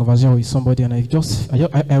having a conversation with somebody and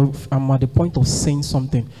I'm at the point of saying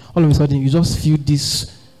something. All of a sudden, you just feel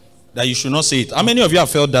this. That you should not say it. How many of you have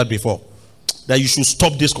felt that before? That you should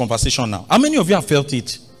stop this conversation now. How many of you have felt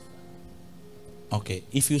it? Okay.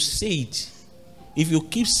 If you say it, if you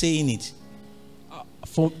keep saying it.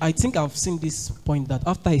 I think I've seen this point that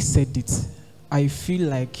after I said it, I feel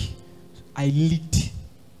like I leaked.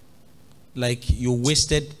 Like you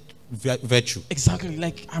wasted virtue. Exactly.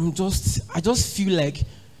 Like I just feel like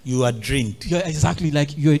You are drained. yeah, exactly.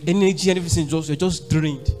 Like your energy and everything, you're just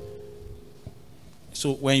drained.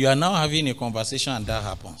 So when you are now having a conversation and that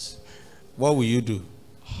happens, what will you do?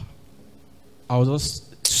 I'll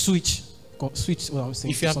just switch what I'm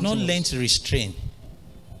saying. If you have not learned to restrain,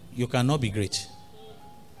 you cannot be great.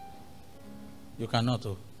 You cannot.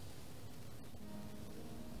 Oh.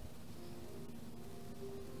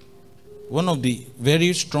 One of the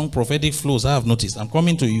very strong prophetic flows I have noticed, I'm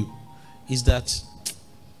coming to you, is that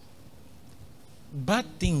bad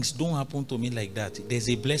things don't happen to me like that. There's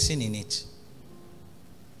a blessing in it.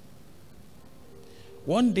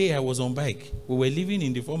 One day I was on bike. We were living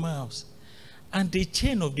in the former house. And the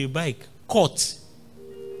chain of the bike caught.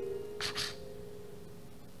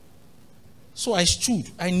 So I stood.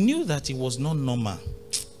 I knew that it was not normal.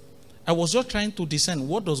 I was just trying to discern,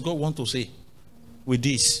 what does God want to say with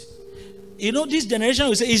this? You know, this generation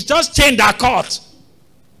will say, it's just chain that caught.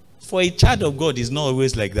 For a child of God, it's not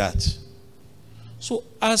always like that. So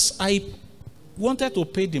as I wanted to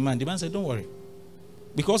pay the man said, don't worry.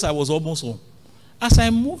 Because I was almost home. As I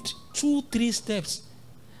moved 2-3 steps,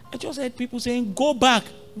 I just heard people saying, go back.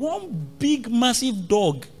 One big, massive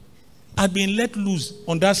dog had been let loose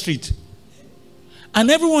on that street. And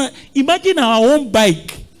everyone, imagine our own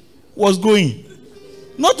bike was going.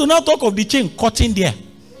 Not to now talk of the chain cutting there.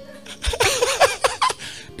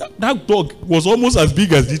 that dog was almost as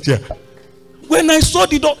big as this chair. When I saw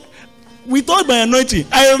the dog, without my anointing,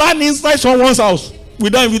 I ran inside someone's house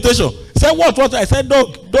without invitation. Said, what? I said,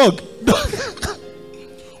 dog.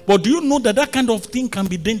 But do you know that kind of thing can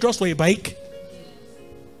be dangerous for a bike?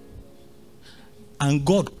 And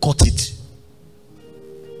God caught it.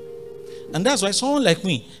 And that's why someone like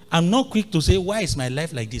me, I'm not quick to say, why is my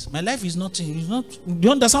life like this? My life is not. Do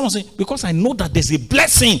you understand what I'm saying? Because I know that there's a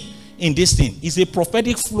blessing in this thing. It's a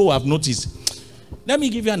prophetic flow I've noticed. Let me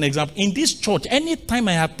give you an example. In this church, anytime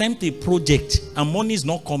I attempt a project and money is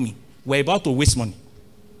not coming, we're about to waste money.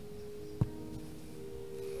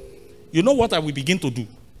 You know what I will begin to do?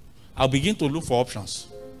 I'll begin to look for options.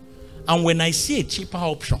 And when I see a cheaper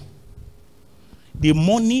option, the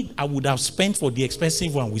money I would have spent for the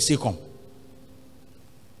expensive one will say come.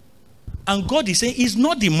 And God is saying, it's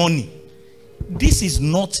not the money. This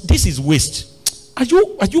is waste. Are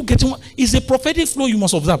you getting what? It's a prophetic flow you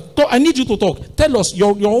must observe. I need you to talk. Tell us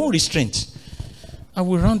your own restraint. I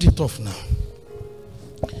will round it off now.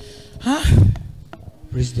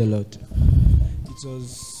 Praise the Lord. It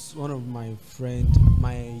was one of my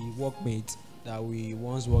workmates that we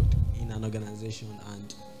once worked in an organization,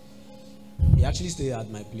 and he actually stayed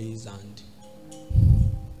at my place and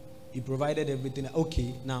he provided everything.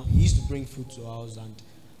 Okay, now he used to bring food to us, and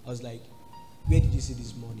I was like, where did you see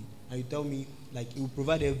this money? And you tell me, like, he will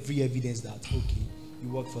provide every evidence that, okay, you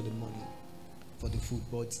work for the money, for the food.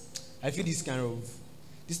 But I feel this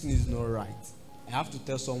thing is not right. I have to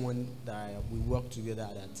tell someone that we work together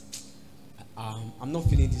that I'm not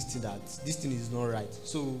feeling this thing is not right.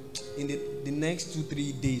 So in the next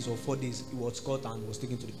 2-3 days or 4 days, he was caught and was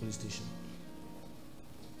taken to the police station.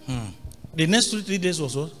 The next 2-3 days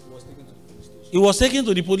was what? He was taken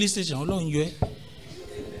to the police station. How long you?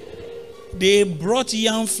 They brought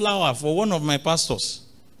yam flour for one of my pastors,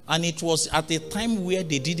 and it was at a time where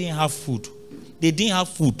they didn't have food. They didn't have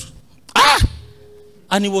food.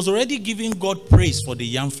 And he was already giving God praise for the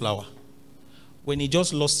yam flour when he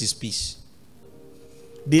just lost his peace.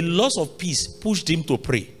 The loss of peace pushed him to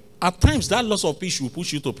pray. At times, that loss of peace will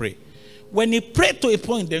push you to pray. When he prayed to a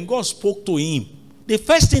point, then God spoke to him. The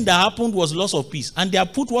first thing that happened was loss of peace, and they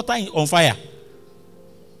have put water on fire.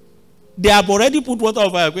 They have already put water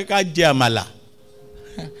on fire.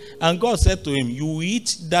 And God said to him, you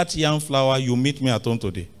eat that yam flour, you meet me at home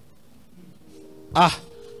today.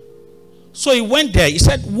 So he went there. He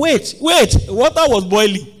said, wait. Water was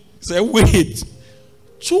boiling. He said, wait.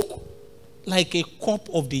 Took like a cup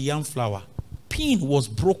of the yam flour. Pin was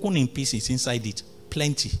broken in pieces inside it.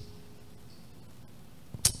 Plenty.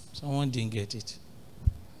 Someone didn't get it.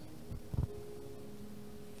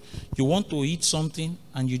 You want to eat something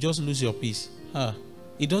and you just lose your peace.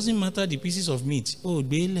 It doesn't matter the pieces of meat. Oh,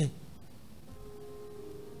 Bele.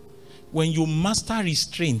 When you master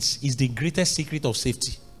restraints, is the greatest secret of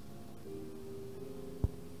safety.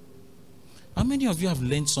 How many of you have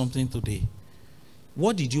learned something today?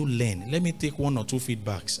 What did you learn? Let me take 1 or 2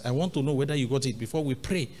 feedbacks. I want to know whether you got it before we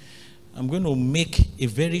pray. I'm going to make a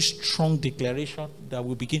very strong declaration that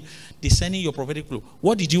will begin discerning your prophetic flow.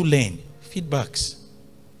 What did you learn? Feedbacks.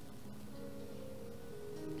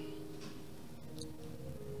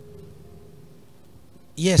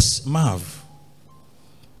 Yes, Marv.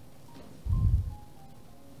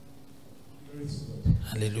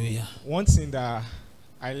 Hallelujah. One thing that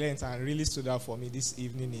I learned and really stood out for me this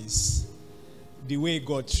evening is the way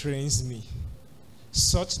God trains me,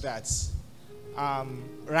 such that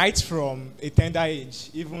right from a tender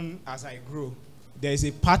age, even as I grow, there is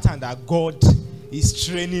a pattern that God is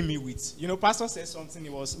training me with. You know, Pastor said something,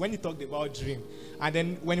 it was when he talked about dream. And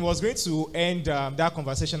then when he was going to end that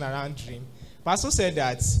conversation around dream, Pastor said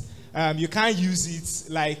that you can't use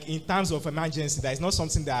it like in terms of emergency. That is not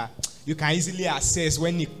something that you can easily access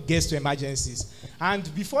when it gets to emergencies. And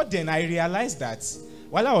before then, I realized that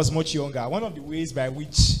while I was much younger, one of the ways by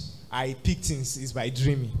which I pick things is by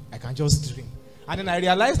dreaming. I can just dream. And then I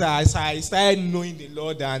realized that as I started knowing the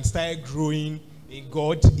Lord and started growing in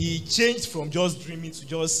God, He changed from just dreaming to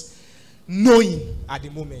just knowing at the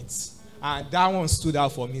moment. And that one stood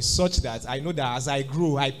out for me, such that I know that as I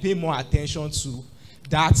grow, I pay more attention to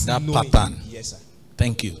that knowing. Pattern. Yes, sir.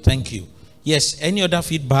 Thank you. Thank you. Yes, any other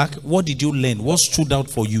feedback? What did you learn? What stood out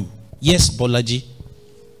for you? Yes, Bolaji.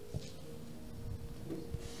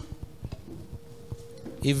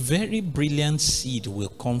 A very brilliant seed will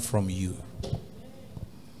come from you.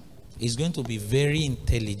 It's going to be very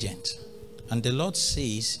intelligent. And the Lord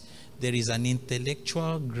says there is an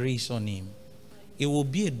intellectual grace on him. He will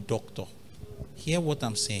be a doctor. Hear what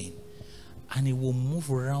I'm saying. And he will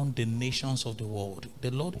move around the nations of the world.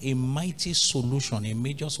 The Lord, a mighty solution, a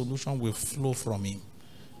major solution will flow from him.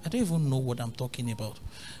 I don't even know what I'm talking about.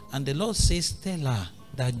 And the Lord says, tell her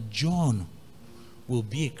that John will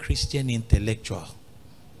be a Christian intellectual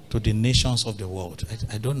to the nations of the world.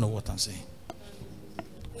 I don't know what I'm saying.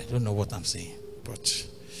 I don't know what I'm saying. But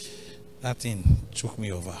that thing took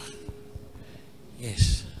me over.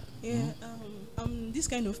 Yes. Yeah, I'm this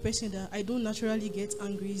kind of person that I don't naturally get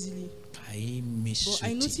angry easily. But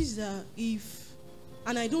I noticed that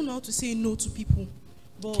and I don't know how to say no to people,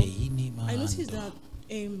 but I noticed that,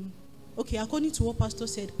 okay, according to what Pastor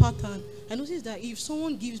said, pattern, I noticed that if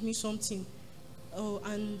someone gives me something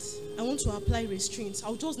and I want to apply restraints,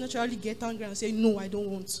 I'll just naturally get angry and say, no, I don't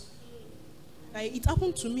want. Like, it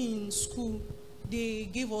happened to me in school. They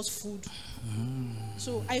gave us food.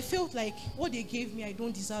 So I felt like what they gave me, I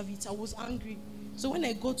don't deserve it. I was angry. So when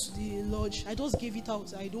I got to the lodge, I just gave it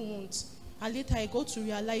out. I don't want. And later I got to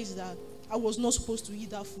realize that I was not supposed to eat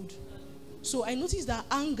that food. So I noticed that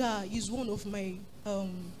anger is one of my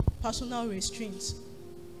personal restraints.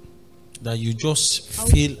 That you just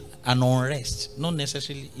feel an unrest. Not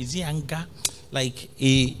necessarily. Is it anger? Like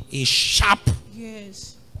a sharp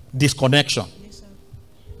disconnection. Yes,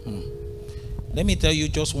 sir. Let me tell you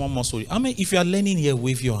just one more story. I mean, if you are learning here,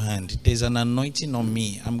 wave your hand. There's an anointing on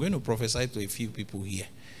me. I'm going to prophesy to a few people here.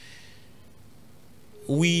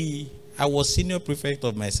 I was senior prefect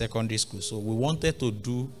of my secondary school, so we wanted to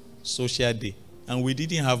do social day, and we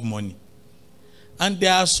didn't have money. And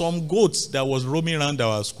there are some goats that was roaming around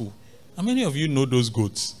our school. How many of you know those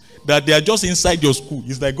goats? That they are just inside your school.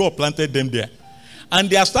 It's like God planted them there. And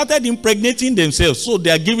they have started impregnating themselves, so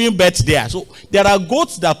they are giving birth there. So there are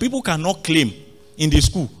goats that people cannot claim in the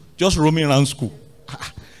school, just roaming around school.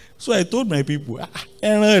 So I told my people,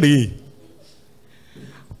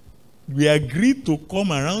 we agreed to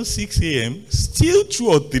come around 6 a.m., steal 2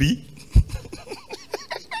 or 3,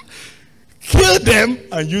 kill them,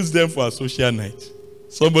 and use them for a social night.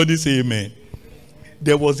 Somebody say amen.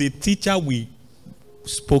 There was a teacher we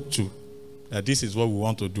spoke to that this is what we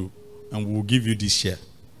want to do, and we will give you this share.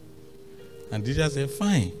 And the teacher said,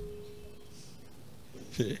 fine.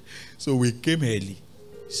 So we came early,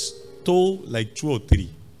 stole like 2 or 3.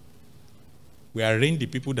 We arranged the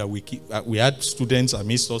people that we kill. We had students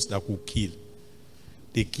amidst us that could kill.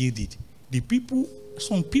 They killed it. The people,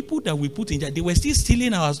 some people that we put in jail, they were still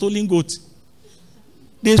stealing our stolen goats.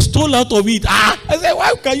 They stole out of it. I said,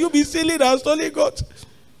 why can you be stealing our stolen goats?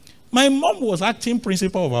 My mom was acting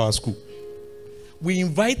principal of our school. We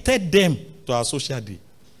invited them to our social day.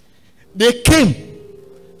 They came,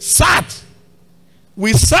 sat.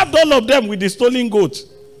 We served all of them with the stolen goats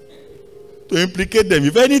to implicate them.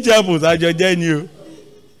 If anything happens, I just join you.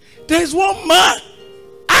 There's one man.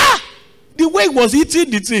 The way he was eating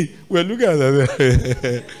the thing. We're looking at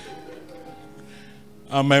that.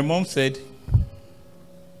 And my mom said,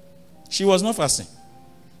 she was not fasting.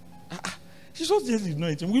 She just didn't know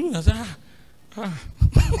it. We looked and said,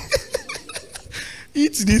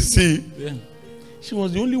 eat this thing. Yeah. She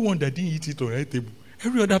was the only one that didn't eat it on her table.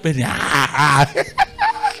 Every other person,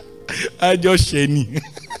 I just shiny.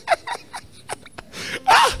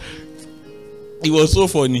 It was so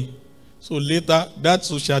funny. So later, that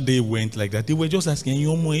social day went like that. They were just asking,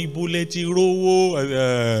 Ibo leti rowo.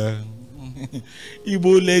 Ibo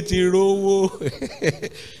leti rowo.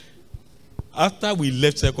 After we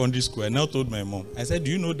left secondary school, I now told my mom, I said,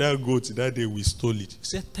 do you know that goat that day we stole it? She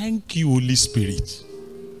said, thank you, Holy Spirit.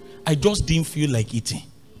 I just didn't feel like eating.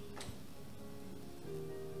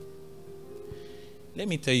 Let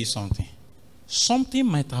me tell you something. Something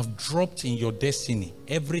might have dropped in your destiny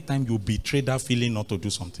every time you betray that feeling not to do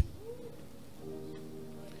something.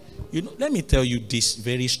 You know, let me tell you this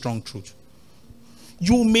very strong truth.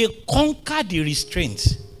 You may conquer the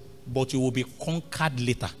restraint, but you will be conquered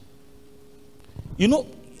later. You know,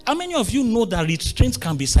 how many of you know that restraint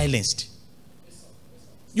can be silenced?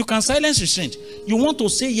 You can silence restraint. You want to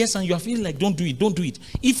say yes and you are feeling like don't do it, don't do it.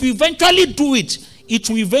 If you eventually do it, it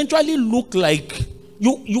will eventually look like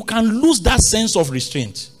you can lose that sense of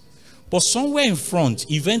restraint. But somewhere in front,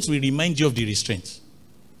 events will remind you of the restraint.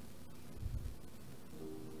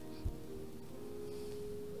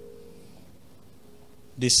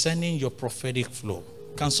 Discerning your prophetic flow.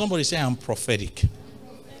 Can somebody say, I'm prophetic?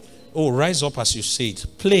 Oh, rise up as you say it.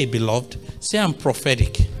 Play, beloved. Say, I'm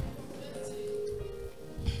prophetic.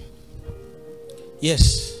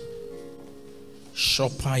 Yes.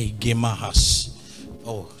 Shopai Gemahas.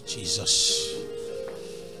 Oh, Jesus.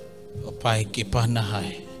 Opai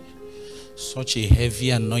Gepanahai. Such a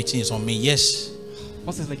heavy anointing is on me. Yes.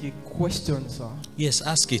 What is like a question, sir? Yes,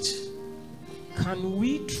 ask it. Can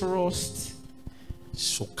we trust?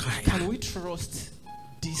 Sokaya. Can we trust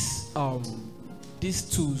these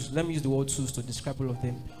tools? Let me use the word tools to describe all of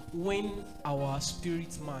them. When our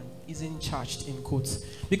spirit man isn't charged, in quotes,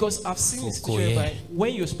 because I've seen this situation whereby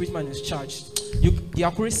when your spirit man is charged, the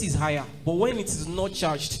accuracy is higher. But when it is not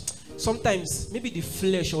charged, sometimes maybe the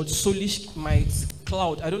flesh or the soulish might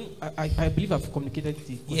cloud. I believe I've communicated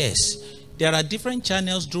it. Yes, there are different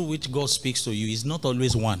channels through which God speaks to you. It's not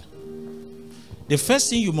always one. The first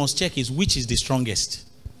thing you must check is which is the strongest.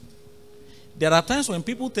 There are times when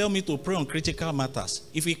people tell me to pray on critical matters.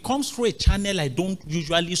 If it comes through a channel I don't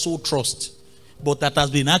usually so trust, but that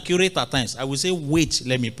has been accurate at times, I will say, wait,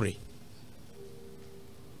 let me pray.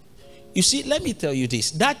 You see, let me tell you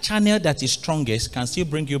this. That channel that is strongest can still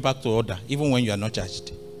bring you back to order, even when you are not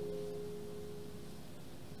charged.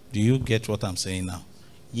 Do you get what I'm saying now?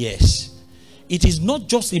 Yes. It is not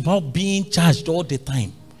just about being charged all the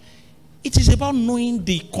time. It is about knowing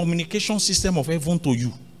the communication system of heaven to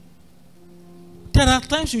you. There are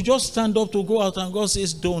times you just stand up to go out and God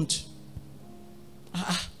says, don't.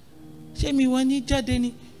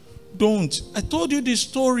 Don't. I told you this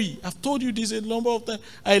story. I've told you this a number of times.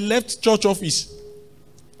 I left church office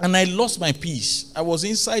and I lost my peace. I was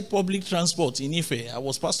inside public transport in Ife. I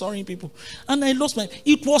was pastoring people and I lost my...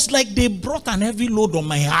 It was like they brought an heavy load on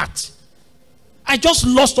my heart. I just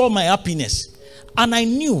lost all my happiness. And I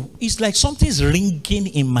knew it's like something's ringing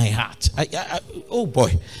in my heart. Oh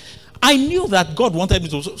boy. I knew that God wanted me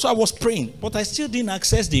to. So I was praying. But I still didn't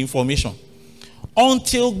access the information.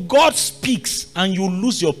 Until God speaks and you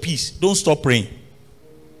lose your peace, don't stop praying.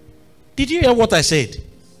 Did you hear what I said?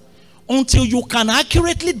 Until you can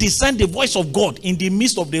accurately discern the voice of God in the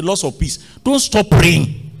midst of the loss of peace, don't stop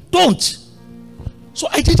praying. Don't. So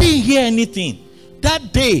I didn't hear anything.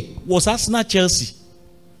 That day was Arsenal-Chelsea.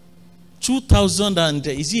 2000 and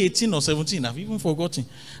is it 18 or 17? I've even forgotten.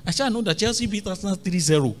 I shall know that Chelsea beat Arsenal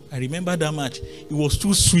 3-0. I remember that match. It was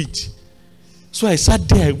too sweet. So I sat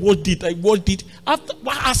there, I watched it.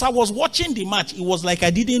 As I was watching the match, it was like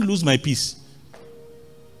I didn't lose my peace.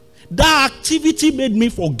 That activity made me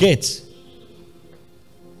forget.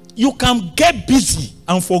 You can get busy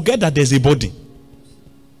and forget that there's a body.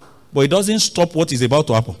 But it doesn't stop what is about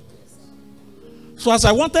to happen. So as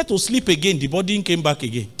I wanted to sleep again, the body came back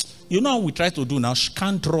again. You know what we try to do now?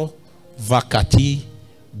 Skandro vakati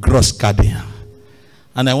groskadia.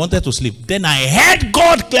 And I wanted to sleep. Then I heard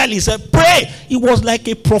God clearly say, pray. It was like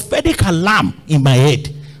a prophetic alarm in my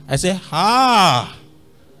head. I said,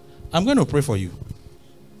 I'm going to pray for you.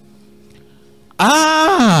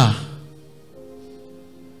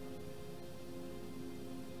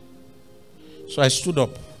 So I stood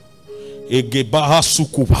up. It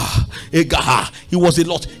was a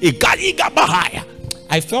lot.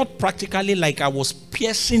 I felt practically like I was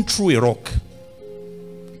piercing through a rock.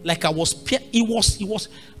 Like I was, it was,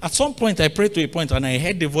 at some point I prayed to a point and I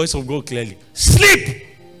heard the voice of God clearly. Sleep!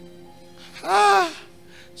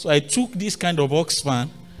 So I took this kind of ox fan,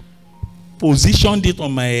 positioned it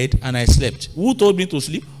on my head and I slept. Who told me to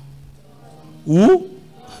sleep? Who?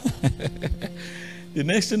 The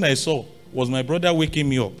next thing I saw was my brother waking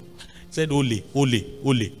me up. He said, Ole.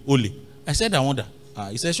 I said, I wonder.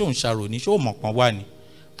 He said, show Sharoni, show Mokmawani.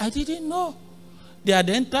 I didn't know. They had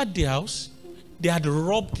entered the house. They had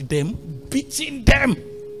robbed them, beating them.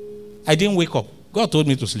 I didn't wake up. God told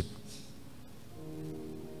me to sleep.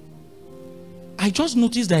 I just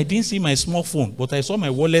noticed that I didn't see my small phone, but I saw my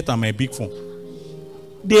wallet and my big phone.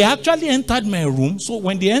 They actually entered my room. So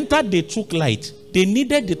when they entered, they took light. They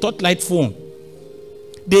needed the torchlight phone.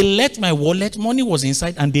 They left my wallet, money was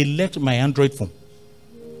inside, and they left my Android phone.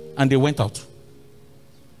 And they went out.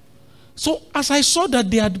 So as I saw that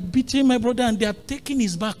they had beaten my brother and they had taken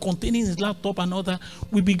his bag containing his laptop and all that,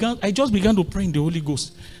 I just began to pray in the Holy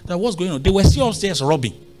Ghost. That was going on. They were still upstairs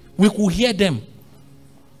robbing. We could hear them.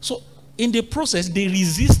 So in the process, they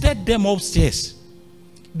resisted them upstairs.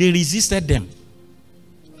 They resisted them.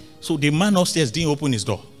 So the man upstairs didn't open his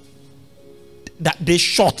door. That they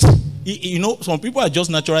shot. You know, some people are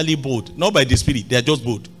just naturally bold. Not by the Spirit. They are just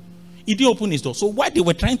bold. He didn't open his door. So while they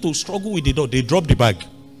were trying to struggle with the door, they dropped the bag.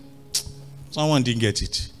 Someone didn't get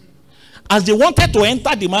it. As they wanted to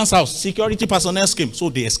enter the man's house, security personnel came. So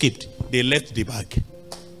they escaped. They left the bag.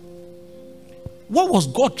 What was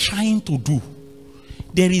God trying to do?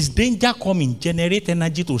 There is danger coming. Generate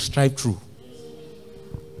energy to strive through.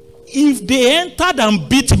 If they entered and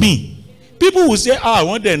beat me, people will say, I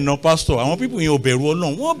want them no pastor. I want people in your beru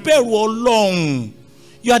alone. What beru alone?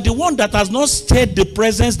 You are the one that has not stirred the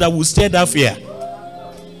presence that will stir that fear.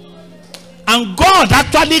 And God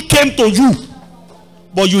actually came to you,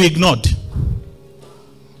 but you ignored.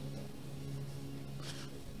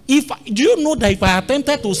 Do you know that if I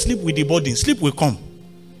attempted to sleep with the body, sleep will come,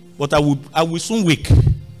 but I will soon wake.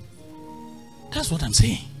 That's what I'm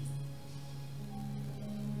saying.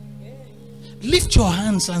 Lift your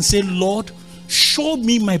hands and say, Lord, show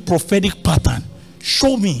me my prophetic pattern.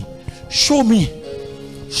 Show me. Show me.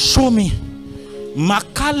 Show me.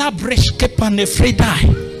 Makala breshke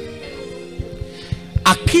panefredai.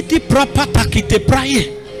 Akiti prapata kite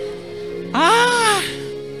praye.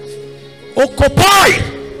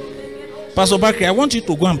 Okopoi. Pastor Barrack, I want you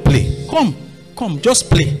to go and play. Come, just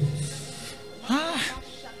play.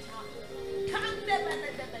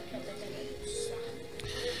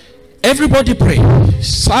 Everybody pray.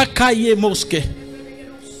 Sakaye moske.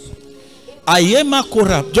 Ayema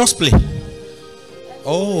korab. Just play.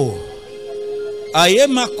 Oh.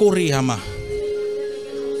 Ayema korihama.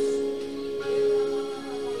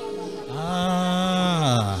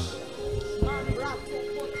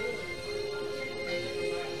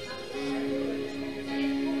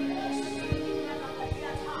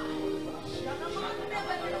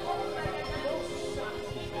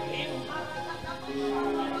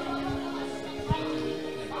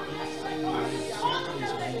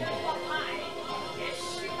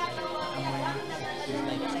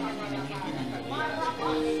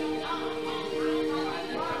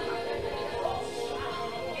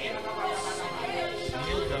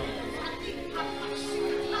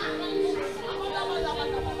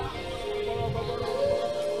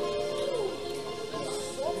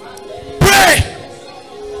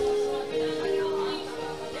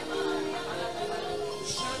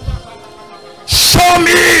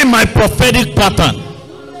 My prophetic pattern.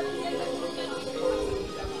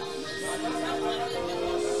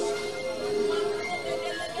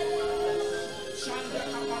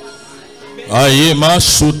 Ayema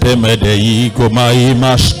sutemedei gomai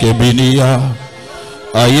kebinia.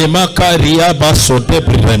 Ayema karia basote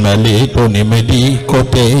premele tonimedi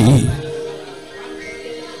kote.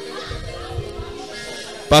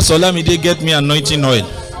 Pastor Lamide, get me anointing oil.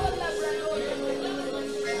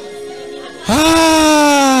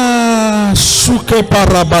 Suke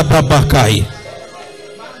parabada bakai.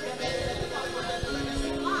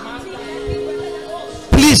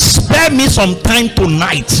 Please spare me some time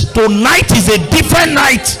tonight. Tonight is a different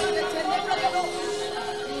night.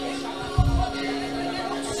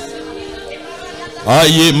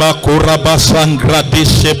 Aye makura basangra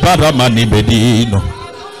deshe paramani bedino.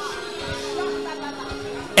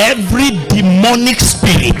 Every demonic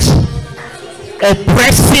spirit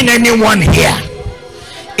oppressing anyone here,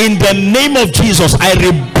 in the name of Jesus, I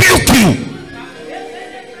rebuke you.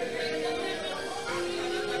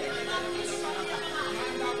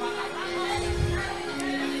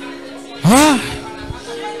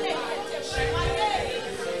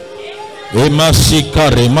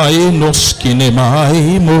 Emasikare mai noskine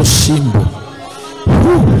mai mosimbo.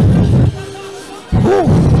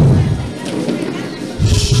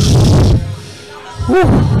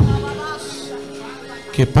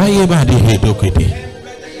 Ke paye badi hedokete.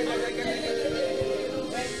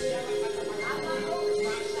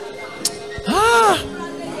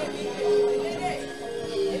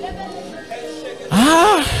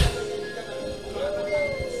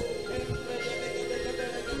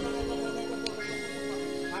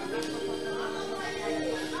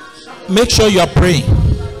 Make sure you are praying.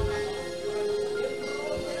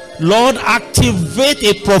 Lord, activate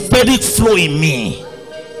a prophetic flow in me.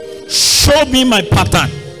 Show me my pattern.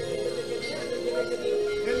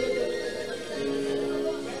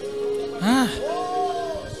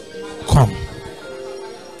 Come.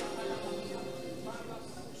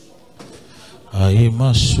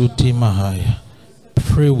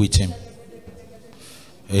 Pray with him.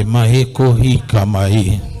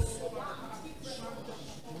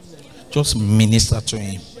 Just minister to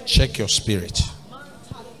him. Check your spirit.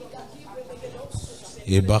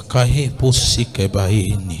 There's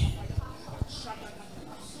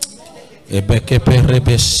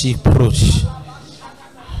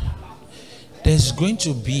going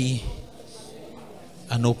to be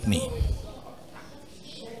an opening.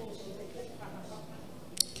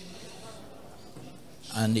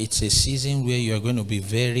 And it's a season where you are going to be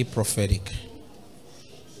very prophetic.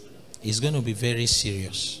 It's going to be very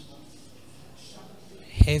serious.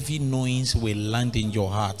 Heavy knowings will land in your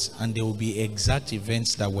heart, and there will be exact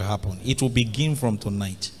events that will happen. It will begin from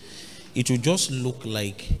tonight. It will just look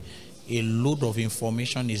like a load of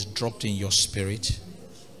information is dropped in your spirit.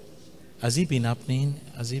 Has it been happening?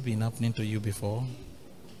 Has it been happening to you before?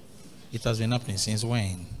 It has been happening since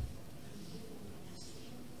when?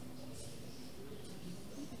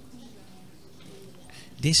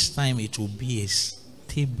 This time it will be a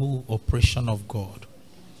stable operation of God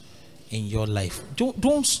in your life.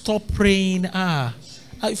 Don't stop praying.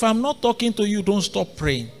 If I'm not talking to you, don't stop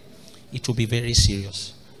praying. It will be very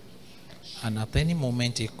serious. And at any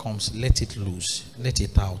moment it comes, let it loose. Let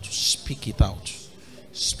it out. Speak it out.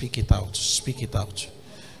 Speak it out. Speak it out.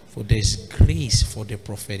 For there's grace for the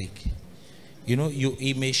prophetic. You know,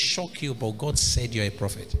 it may shock you, but God said you're a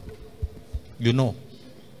prophet. You know.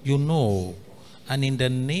 You know. And in the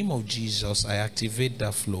name of Jesus, I activate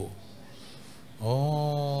that flow.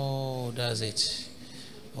 Oh, that's it.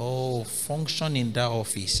 Oh, function in that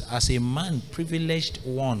office. As a man, privileged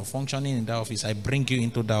one, functioning in that office, I bring you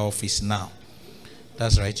into that office now.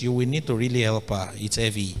 That's right. You will need to really help her. It's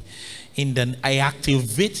heavy. I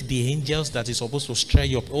activate the angels that is supposed to stir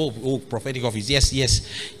you up. Oh, prophetic office.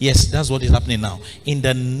 Yes. That's what is happening now. In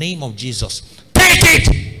the name of Jesus. Take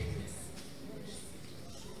it!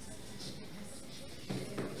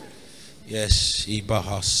 Yes,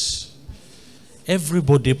 Ibahas.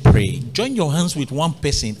 Everybody pray. Join your hands with one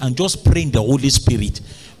person and just pray in the Holy Spirit.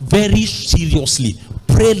 Very seriously.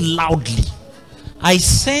 Pray loudly. I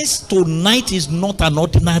sense tonight is not an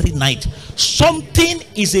ordinary night. Something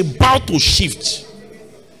is about to shift.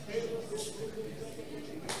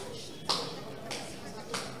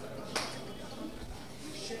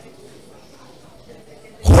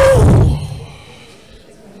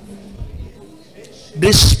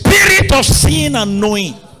 The spirit of seeing and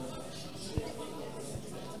knowing.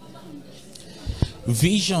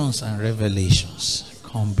 Visions and revelations.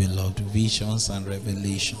 Come, beloved. Visions and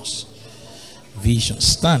revelations. Visions.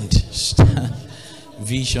 Stand.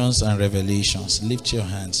 Visions and revelations. Lift your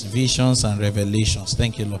hands. Visions and revelations.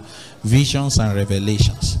 Thank you, Lord. Visions and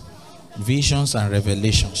revelations. Visions and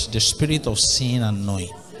revelations. The spirit of seeing and knowing.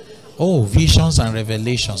 Oh, visions and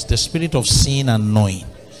revelations. The spirit of seeing and knowing.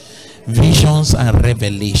 Visions and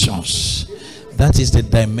revelations. That is the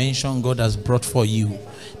dimension God has brought for you.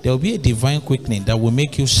 There will be a divine quickening that will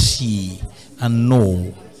make you see and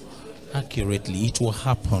know accurately. It will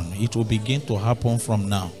happen. It will begin to happen from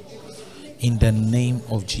now. In the name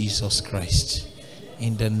of Jesus Christ.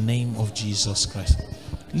 In the name of Jesus Christ.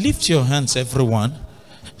 Lift your hands, everyone.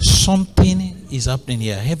 Something is happening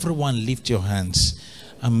here. Everyone lift your hands.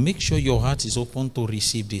 And make sure your heart is open to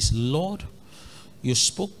receive this. Lord, you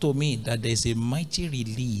spoke to me that there's a mighty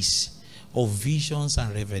release of visions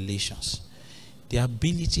and revelations. The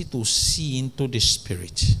ability to see into the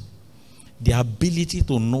spirit. The ability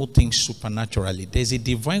to know things supernaturally. There's a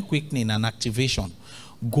divine quickening and activation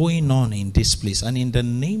going on in this place. And in the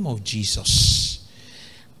name of Jesus,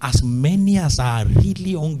 as many as are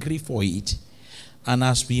really hungry for it and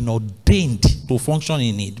has been ordained to function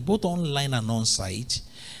in it, both online and on site,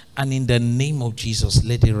 and in the name of Jesus,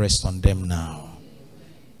 let it rest on them now.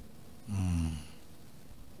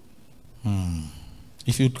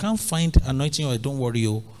 If you can't find anointing oil, don't worry.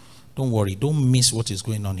 Don't worry. Don't miss what is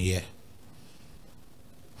going on here.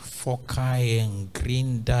 Fokai and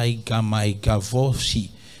green dye gamai gavoshi.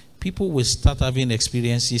 People will start having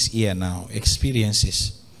experiences here now.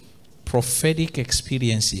 Experiences. Prophetic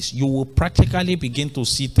experiences. You will practically begin to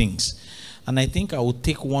see things. And I think I will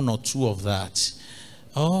take one or two of that.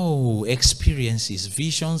 Oh, experiences.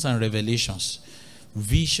 Visions and revelations.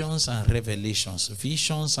 Visions and revelations.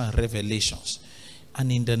 Visions and revelations. And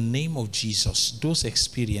in the name of Jesus, those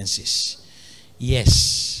experiences.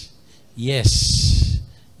 Yes.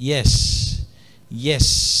 Yes.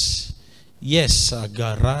 Yes. Yes.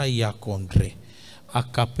 Agaraya contre.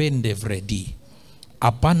 Akapende vredi.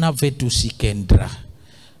 Apana vetusikendra.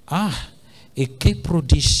 Ah. Eke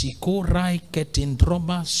prodisiko rai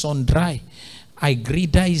ketindroma sondrai.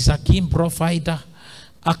 Aigrida isakim provider.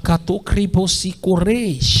 Akato kribo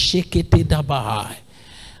sikore shekete dabahai.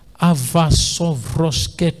 I'm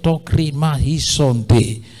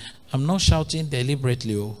not shouting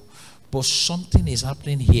deliberately, but something is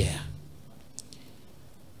happening here.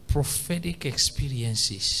 Prophetic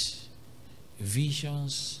experiences,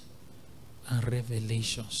 visions, and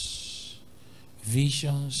revelations.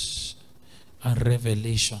 Visions and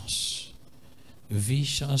revelations.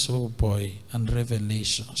 Visions, oh boy, and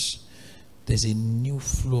revelations. There's a new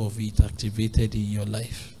flow of it activated in your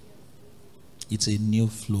life. It's a new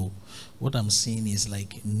flow. What I'm seeing is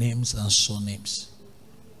like names and surnames.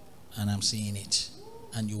 And I'm seeing it.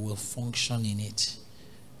 And you will function in it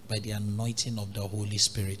by the anointing of the Holy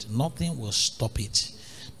Spirit. Nothing will stop it.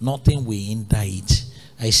 Nothing will hinder it.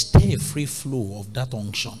 I stay a free flow of that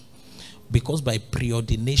unction. Because by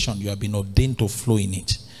preordination, you have been ordained to flow in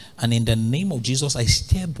it. And in the name of Jesus, I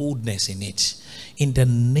stir boldness in it. In the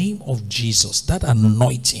name of Jesus, that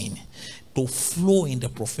anointing to flow in the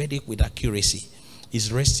prophetic with accuracy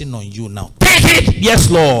is resting on you now. Take it! Yes,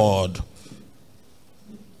 Lord.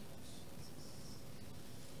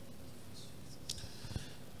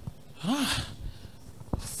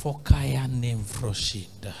 Fokaya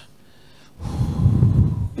Nemvroshinda.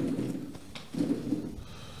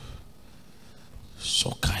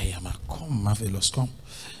 Sokayama, come, marvelous, come.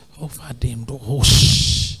 Over them, the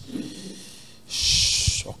host.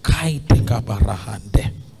 Sokai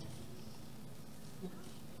tekabarahande.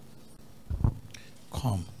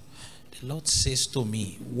 Come. The Lord says to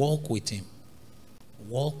me, walk with him.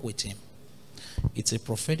 Walk with him. It's a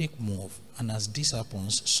prophetic move. And as this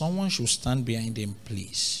happens, someone should stand behind him,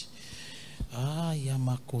 please.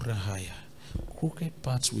 Yamakurahaya. Crooked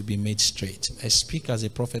paths will be made straight. I speak as a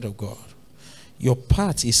prophet of God. Your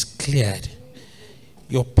path is cleared.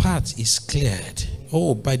 Your path is cleared.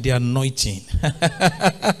 Oh, by the anointing.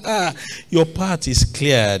 Your path is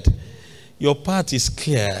cleared. Your path is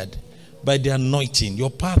cleared. By the anointing. Your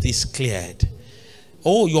path is cleared.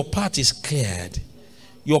 Oh, your path is cleared.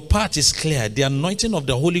 Your path is cleared. The anointing of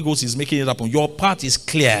the Holy Ghost is making it happen. Your path is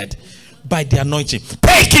cleared by the anointing.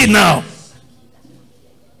 Take it now.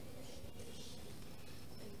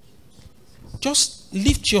 Just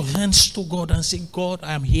lift your hands to God and say, God,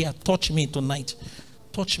 I am here. Touch me tonight.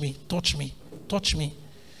 Touch me, touch me, touch me,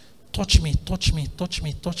 touch me, touch me, touch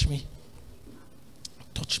me, touch me,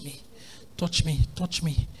 touch me, touch me, touch me,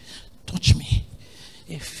 touch me.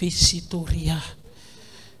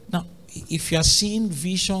 Now, if you are seeing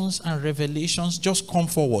visions and revelations, just come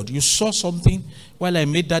forward. You saw something while I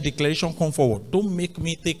made that declaration, come forward. Don't make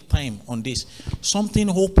me take time on this. Something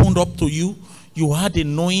opened up to you. You had a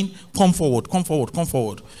knowing, come forward, come forward, come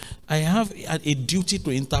forward. I have a duty to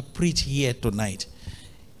interpret here tonight.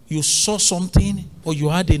 You saw something or you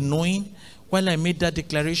had a knowing while I made that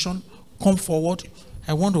declaration, come forward.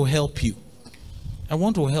 I want to help you. I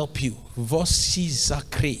want to help you. Vosi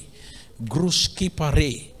zakre, gruski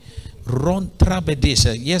pare, ron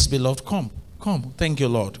trabedesa. Yes, beloved, come, come. Thank you,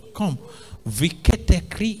 Lord. Come. Vikete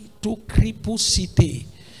kri tu kripusite.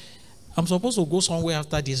 I'm supposed to go somewhere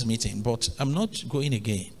after this meeting, but I'm not going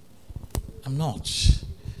again. I'm not.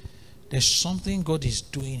 There's something God is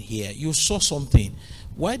doing here. You saw something.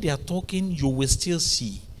 While they are talking, you will still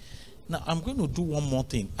see. Now, I'm going to do one more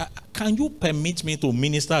thing. Can you permit me to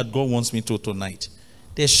minister as God wants me to tonight?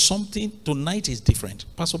 There's something. Tonight is different.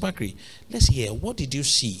 Pastor Bakri, let's hear. What did you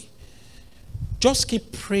see? Just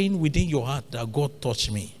keep praying within your heart that God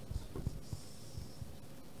touched me.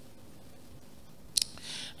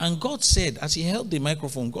 And God said, as he held the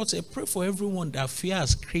microphone, God said, pray for everyone that fear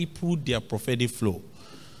has crippled their prophetic flow.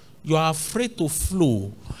 You are afraid to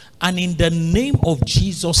flow. And in the name of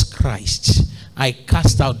Jesus Christ, I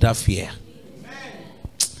cast out that fear. Amen.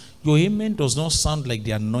 Your amen does not sound like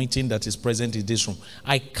the anointing that is present in this room.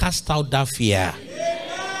 I cast out that fear.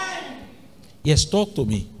 Amen. Yes, talk to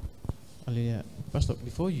me. Hallelujah. Pastor,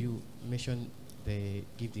 before you mentioned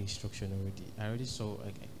give the instruction already, I already saw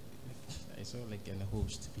I saw like a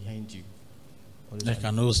host behind you. Like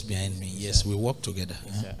an host behind me. Yes, we walk together.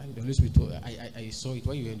 Yes, and the Holy Spirit, I saw it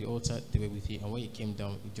while you were in the altar. They were with you, and when you came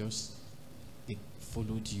down, they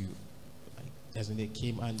followed you. As when they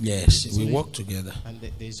came and yes, we walk together. And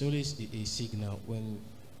there's always a signal when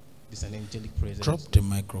there's an angelic presence. Drop the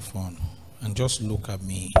microphone and just look at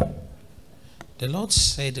me. The Lord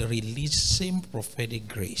said, "Release same prophetic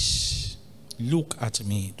grace. Look at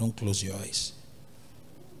me. Don't close your eyes."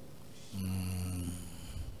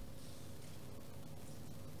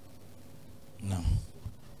 Now,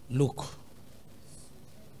 look.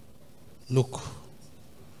 Look.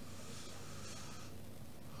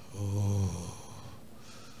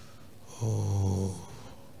 Oh.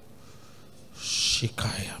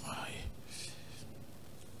 Shikayamai.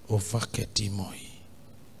 Ovaketimoi.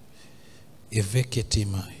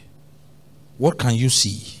 Eveketimai. What can you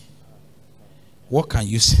see? What can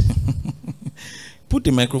you see? Put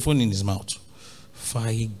the microphone in his mouth.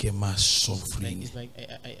 It's like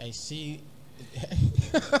I see.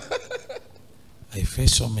 I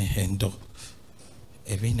face on my hand.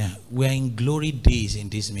 Evina, we are in glory days in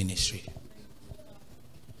this ministry.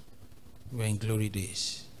 We are in glory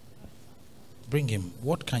days. Bring him.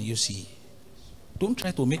 What can you see? Don't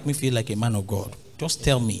try to make me feel like a man of God. Just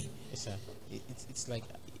tell me. Yes, sir. It's like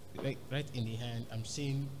right in the hand. I'm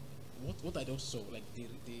seeing what I just saw, like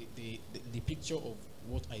the picture of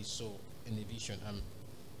what I saw in the vision.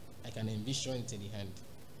 I can envision it in the hand.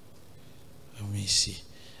 Let me see.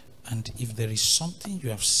 And if there is something you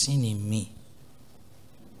have seen in me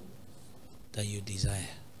that you desire,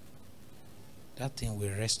 that thing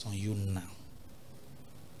will rest on you now.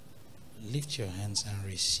 Lift your hands and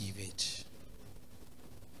receive it.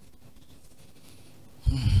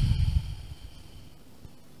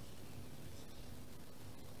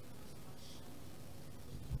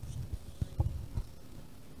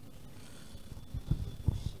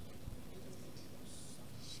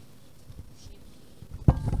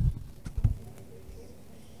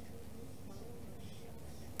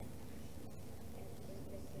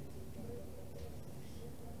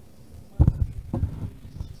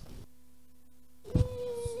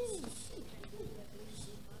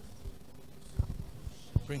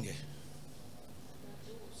 Bring it.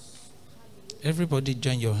 Everybody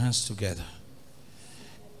join your hands together.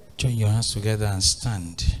 Join your hands together and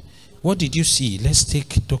stand. What did you see? Let's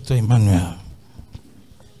take Dr. Emmanuel.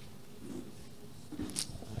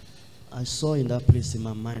 I saw in that place in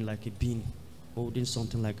my mind like a being holding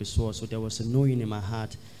something like a sword. So there was a knowing in my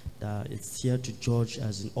heart that it's here to judge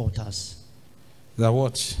as in altars. That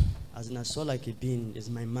what? As in I saw like a being is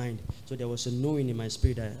my mind. So there was a knowing in my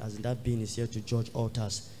spirit that as in that being is here to judge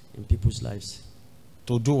altars in people's lives.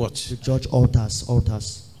 To do what? To judge altars.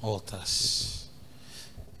 Altars.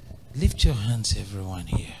 Lift your hands, everyone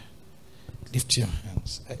here. Lift your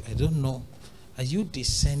hands. I don't know. Are you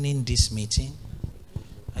discerning this meeting?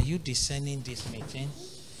 Are you discerning this meeting?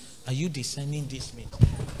 Are you discerning this meeting?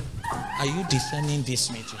 Are you discerning this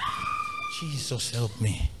meeting? Jesus, help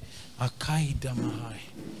me. Akai Damahai.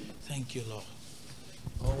 Thank you, Lord.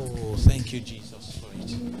 Oh, thank you, Jesus, for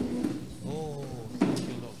it. Oh, thank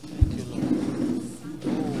you, Lord. Thank you, Lord. Oh,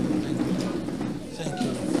 thank you, Lord. Thank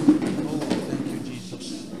you, Lord. Oh, thank you, Jesus.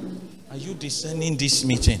 Are you discerning this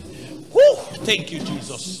meeting? Woo! Thank you,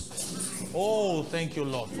 Jesus. Oh, thank you,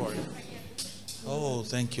 Lord, for it. Oh,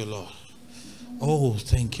 thank you, Lord. Oh,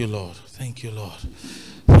 thank you, Lord. Thank you, Lord.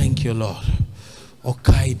 Thank you, Lord.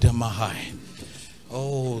 Okai Damahai.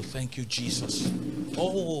 Oh, thank you, Jesus.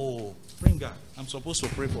 Oh, bring her. I'm supposed to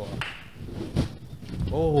pray for her.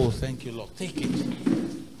 Oh, thank you, Lord. Take it.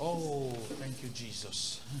 Oh, thank you,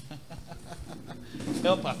 Jesus.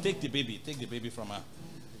 Help her. Take the baby. Take the baby from her.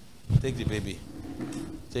 Take the baby.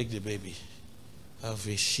 Take the baby.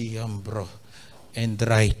 Avishiambro.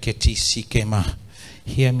 Endrai keti sikema.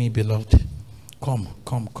 Hear me, beloved. Come.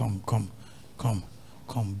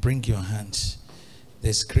 Bring your hands.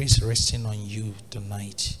 There's grace resting on you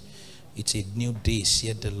tonight. It's a new day,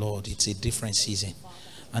 said the Lord. It's a different season.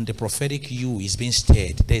 And the prophetic you is being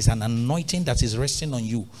stirred. There's an anointing that is resting on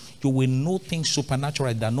you. You will know things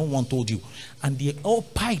supernatural that no one told you. And the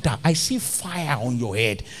Almighty, I see fire on your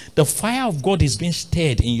head. The fire of God is being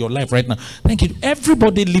stirred in your life right now. Thank you.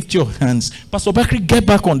 Everybody lift your hands. Pastor Bakri, get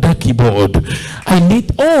back on that keyboard.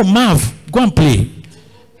 Marv, go and play.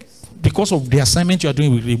 Because of the assignment you are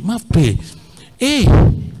doing with me, Marv, play. Hey,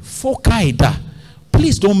 Fokaida,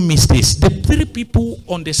 please don't miss this. The three people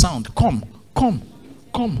on the sound, come.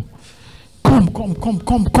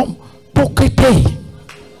 Pokete,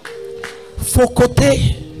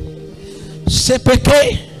 Fokote,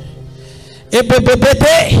 Sepeke,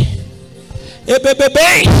 Ebebebebe,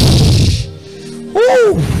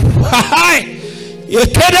 Woo, hi,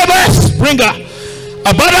 Ekedebes, bring her,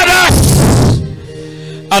 Abadadas,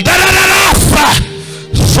 Adadadas.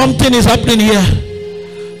 Something is happening here.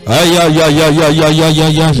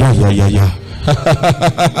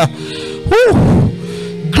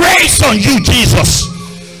 Grace on you, Jesus.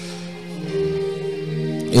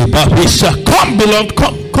 Come, beloved.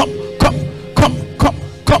 Come.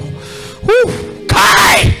 Woo.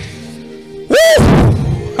 Kai. Woo.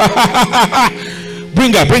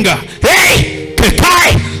 Bring her, bring her. Hey,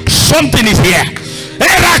 Kekai, something is here.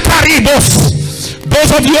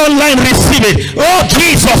 Those of you online, receive it. Oh,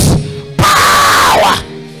 Jesus, power.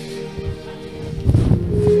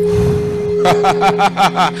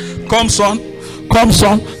 Come, son. Come,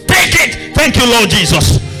 son. Take it. Thank you, Lord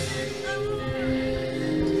Jesus.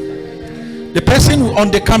 The person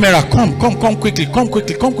on the camera, come quickly. Come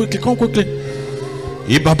quickly.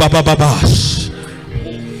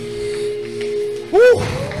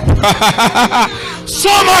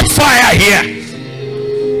 So much fire here.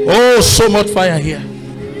 Oh, so much fire here.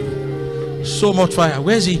 So much fire.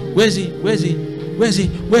 Where's he?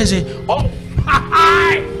 Oh,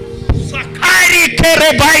 Sakari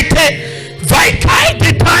kerebaite,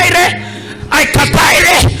 vaikaite taire,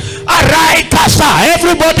 aikataire, araikasa.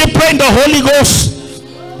 Everybody pray in the Holy Ghost.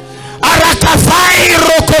 Arakafai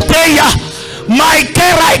rokoteya,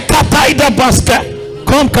 maikerai kataida baska.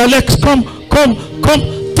 Come, Alex, come.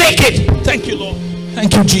 Take it. Thank you, Lord.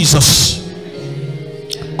 Thank you, Jesus.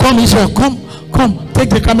 Come, Israel. Come. Take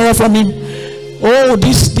the camera from him. Oh,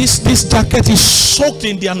 this jacket is soaked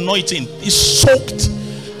in the anointing. It's soaked.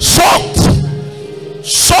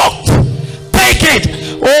 Take it.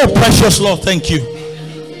 Oh, precious Lord, thank you.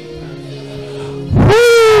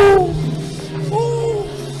 Woo.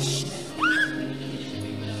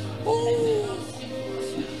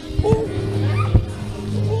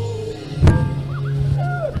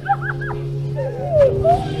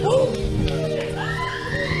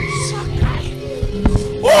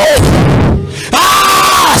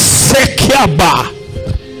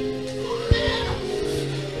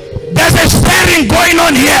 There's a stirring going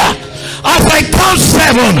on here. As I count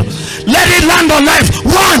 7, let it land on life.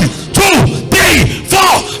 1, 2, 3, 4,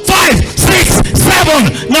 5, 6,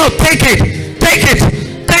 7. Now take it.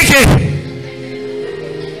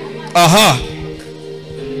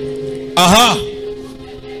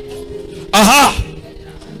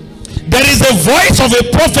 There is a voice of a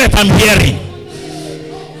prophet I'm hearing.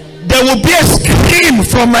 There will be a scream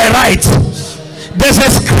from my right. There's a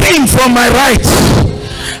scream from my right.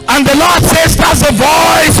 And the Lord says, that's the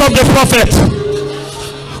voice of the prophet.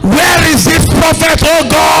 Where is this prophet, oh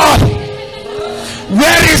God?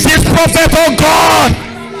 Where is this prophet, oh God?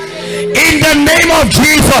 In the name of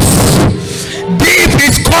Jesus. Deep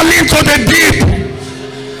is calling to the deep.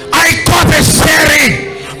 I caught a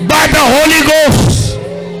stirring by the Holy Ghost.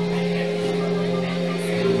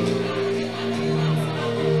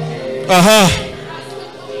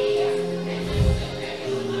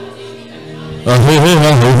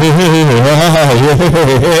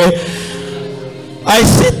 I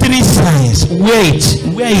see 3 signs. Wait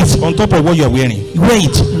on top of what you are wearing.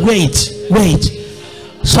 Wait.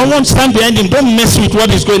 Someone stand behind him. Don't mess with what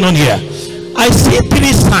is going on here. I see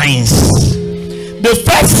 3 signs. The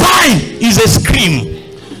first sign is a scream.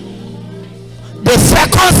 The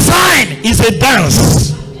second sign is a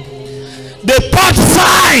dance. The third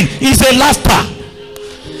sign is a laughter.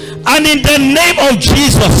 And in the name of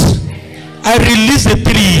Jesus, I release the 3.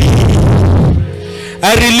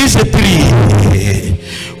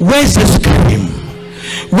 Where's the scream?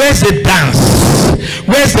 Where's the dance?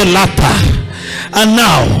 Where's the laughter? And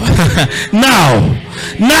now.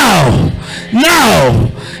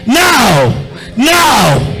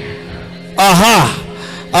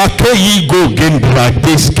 Okay, go game like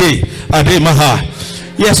this.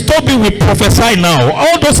 Yes, Toby will prophesy now.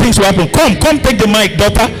 All those things will happen. Come, take the mic,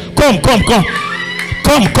 daughter. Come.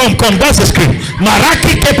 That's the scream.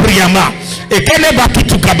 Maraki kepriyama. Ekele baki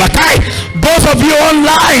tukabakai. Those of you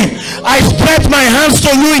online, I stretch my hands to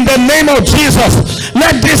you in the name of Jesus.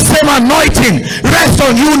 Let this same anointing rest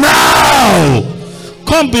on you now.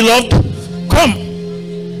 Come, beloved.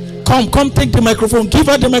 Come, take the microphone. Give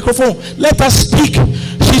her the microphone. Let her speak.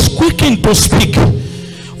 She's quickened to speak.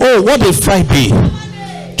 Oh, what a Friday.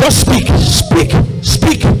 Just speak.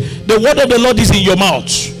 The word of the Lord is in your mouth.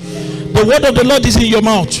 The word of the Lord is in your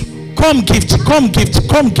mouth. Come gift.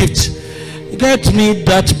 Get me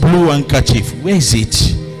that blue handkerchief. Where is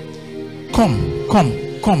it? Come.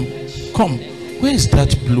 Where is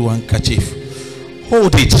that blue handkerchief?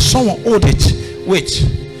 Hold it. Someone hold it. Wait.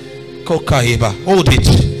 Kokaiba. Hold it.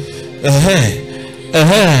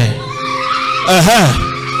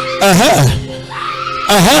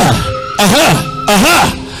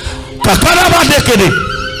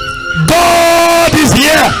 God is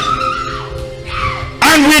here,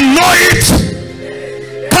 and we know it.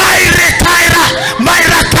 Kaira,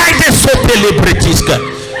 Myra Kaide Sopelebretiska,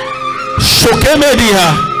 Shokemedia,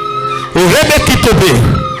 Rebekitobe.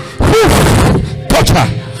 Touch her.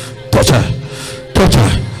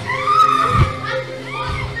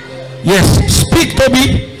 Yes, speak, Toby.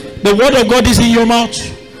 The word of God is in your mouth.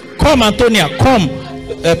 Come, Antonia. Come,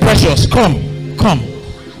 Precious. Come.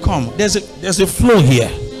 There's a flow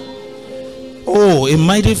here. Oh, a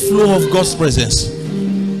mighty flow of God's presence.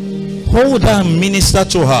 Hold her and minister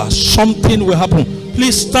to her. Something will happen.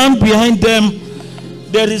 Please stand behind them.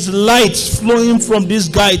 There is light flowing from this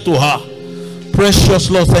guy to her. Precious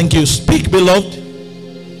Lord, thank you. Speak, beloved.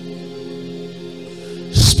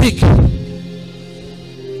 Speak.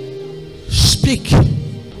 Speak.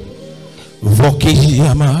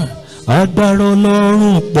 Vokiyama agbára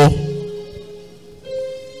Ọlọ́run pọ̀.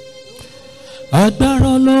 Agbára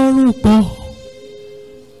Ọlọ́run pọ̀.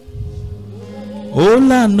 Ó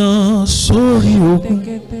lànà sórí òkun.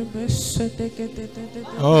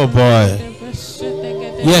 Oh boy.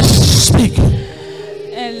 Yes, speak.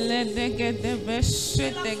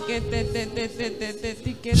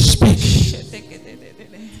 Speak.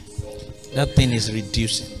 That thing is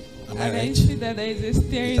reducing. Am I right? I see that there is a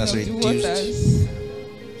stirring of the waters.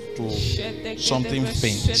 To something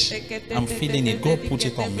faint. I'm feeling it. God put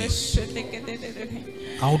it on me.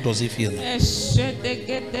 How does it feel now? I'm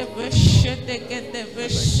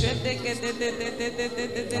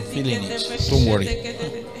feeling it. Don't worry.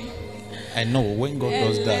 I know when God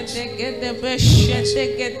does that.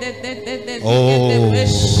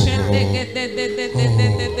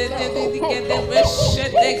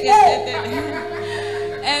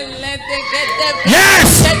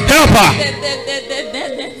 Yes, help her.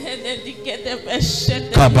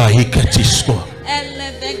 Kabahikatisko.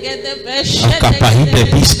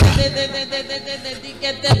 Akapahidebiska.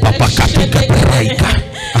 Apapakapikaparaika.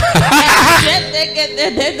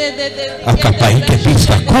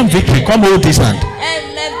 Akapahidebiska. Come, Victory. Come hold this hand.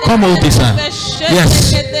 Come hold this hand.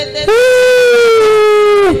 Yes.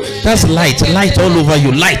 Woo! That's light. Light all over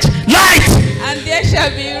you. Light. Light. And there shall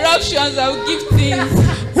be eruptions of giftings.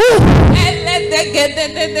 And let the get the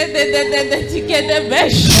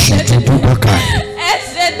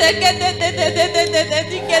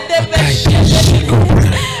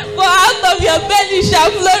for out of your belly shall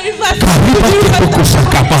flow rivers.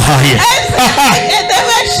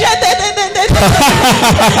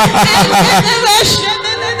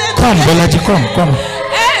 Come, Bolaji, come.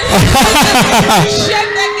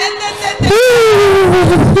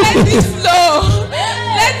 Let it flow.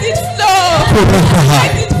 Let it flow.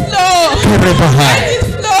 Let it flow. Let it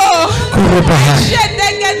flow.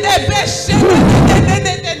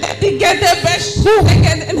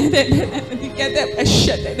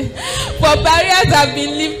 For barriers have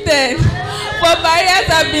been lifted. For barriers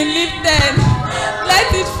have been lifted.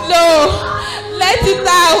 Let it flow. Let it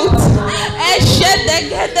out.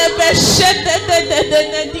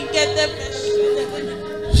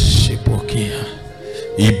 Shipokia.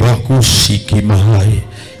 Ibaku shiki mahai.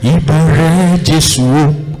 Ibare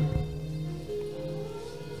Jesu.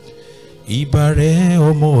 Ibare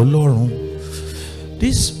Omo Olorun.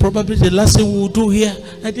 This is probably the last thing we'll do here.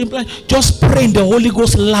 I think just pray in the Holy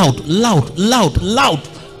Ghost loud.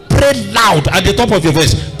 Pray loud at the top of your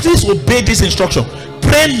voice. Please obey this instruction.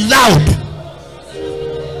 Pray loud.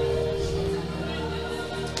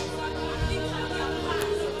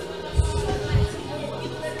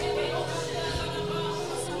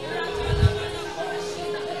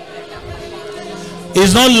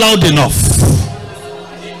 It's not loud enough.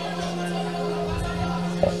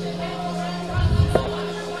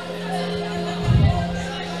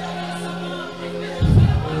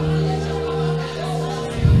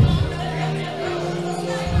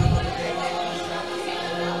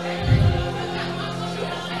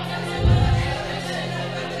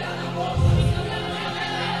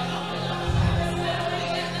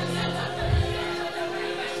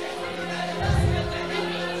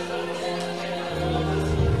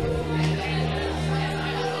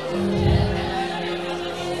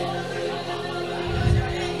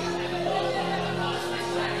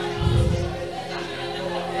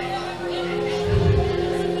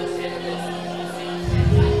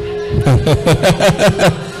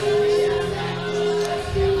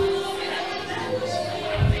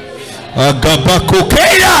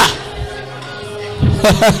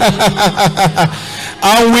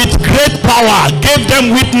 And with great power gave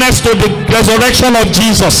them witness to the resurrection of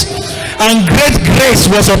Jesus, and great grace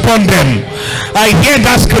was upon them. I hear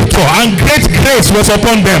that scripture. And great grace was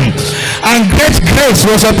upon them, and great grace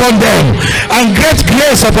was upon them, and great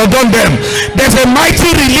grace upon them. There's a mighty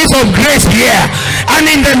release of grace here, and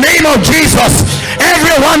in the name of Jesus,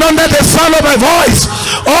 everyone under the sound of my voice,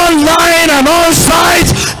 online and on site,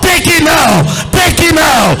 take it now, take it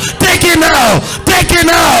now, take it now, take it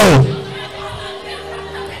now.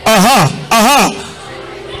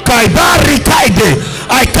 Kaibari kaide.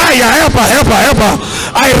 Aikaya, help her.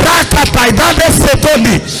 Irakata idade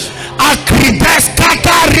setoni. Akrides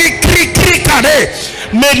katari krikare.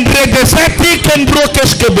 Mendredeseti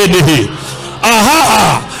kendrokeskebenehi.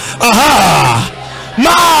 Aha. Aha.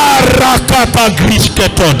 Marakata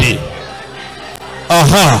grishketoni.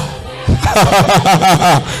 Aha.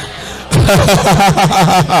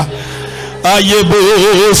 Ayebo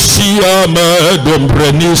siama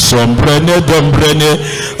dombreni sombrene dombrene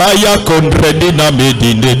ayakondreni na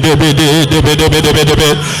medine debe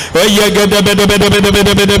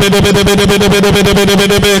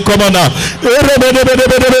come on now.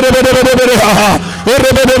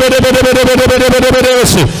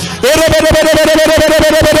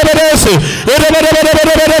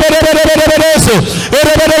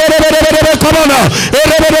 Come on now.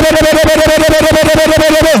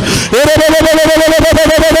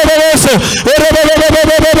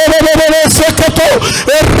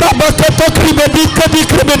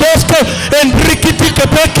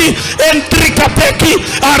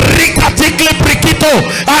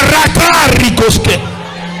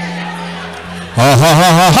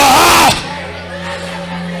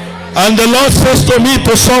 And the Lord says to me,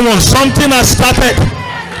 to someone, something has started.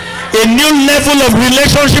 A new level of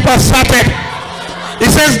relationship has started. He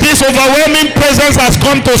says this overwhelming presence has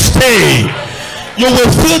come to stay. You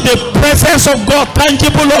will feel the presence of God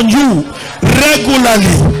tangible on you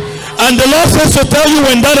regularly. And the Lord says to tell you,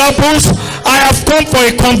 when that happens, I have come for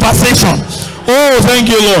a conversation. Oh, thank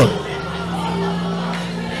you, Lord.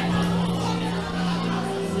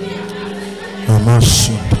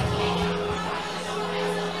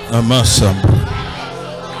 Amasam.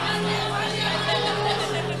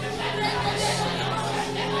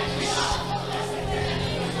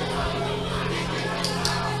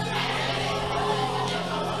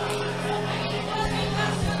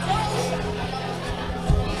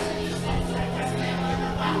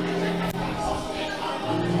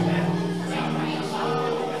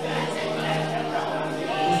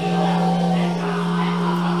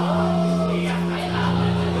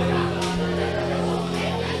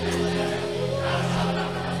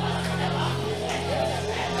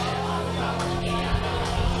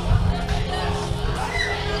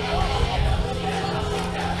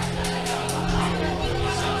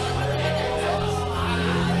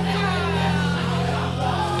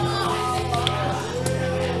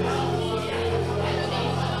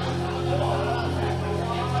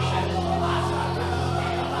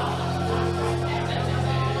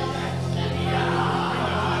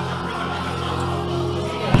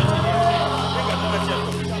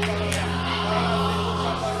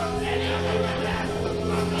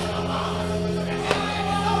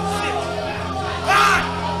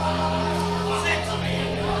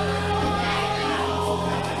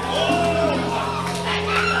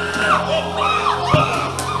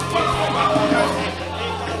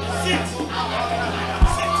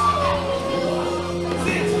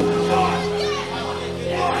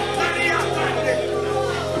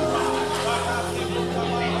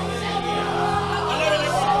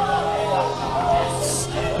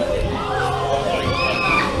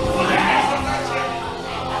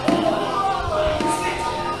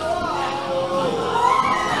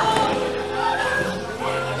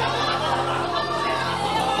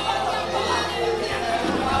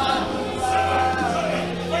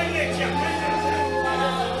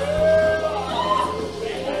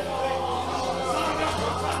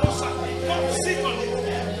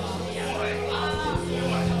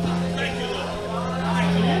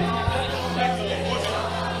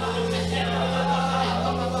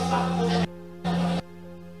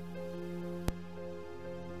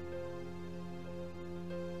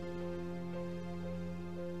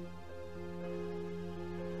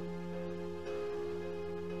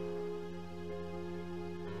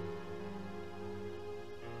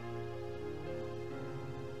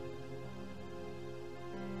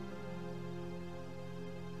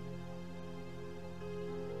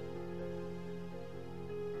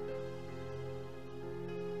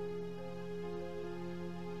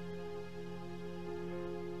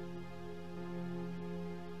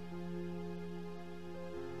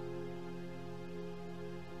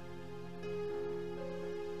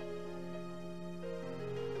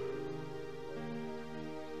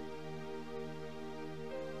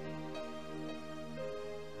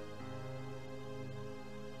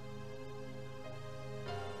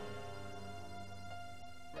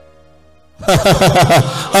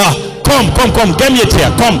 Come, get me a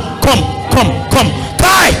chair. Come.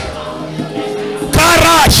 Kai!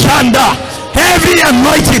 Kara Shanda. Heavy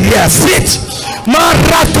anointing here. Sit.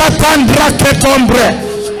 Marakatandra ketombre.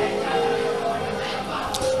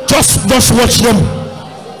 Just watch them.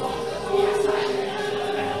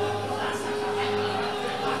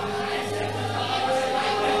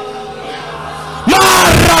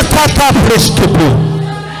 kata preskipu.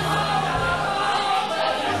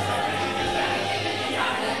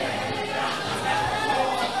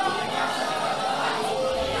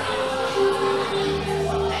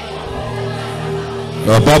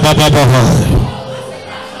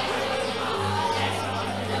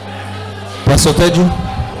 Pastor Teju.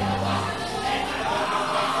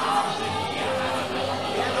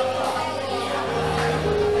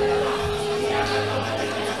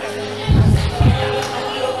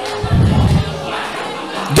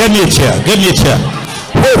 Get me a chair. Get me a chair.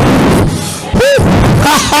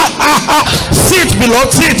 Sit,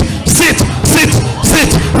 beloved. Sit. Sit. Sit.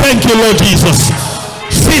 Sit. Thank you, Lord Jesus.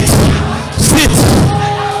 Sit. Sit.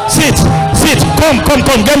 Sit. Sit. Come.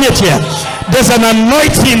 Get me a chair. There's an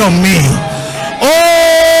anointing on me.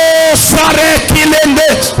 Oh, Sare Kilende.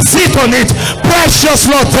 Sit on it. Precious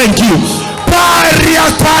Lord, thank you.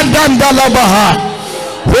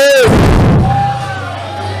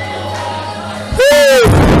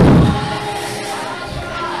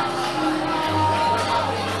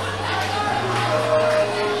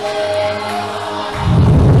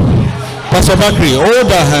 Pastor Bakri,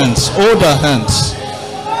 hold our hands. Hold our hands.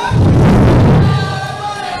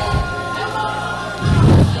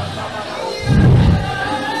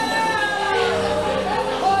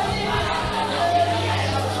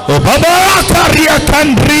 Baba Karia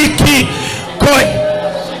Kandriki Koi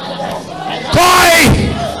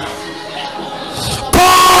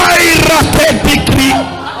Raketikri.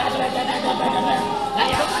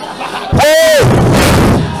 Oh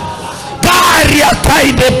Karia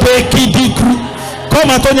Kaide Peki Dikru.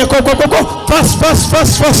 Come Antonio, go. Fast.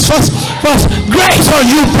 Grace on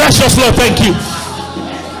you, precious Lord, thank you.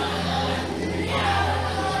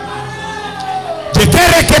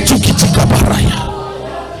 Jekereke Chukitika Baraya.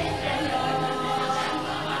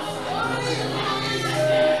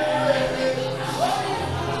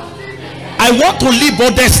 I want to leave,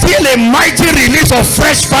 but there's still a mighty release of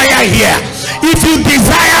fresh fire here. If you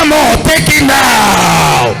desire more, take it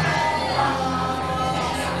now.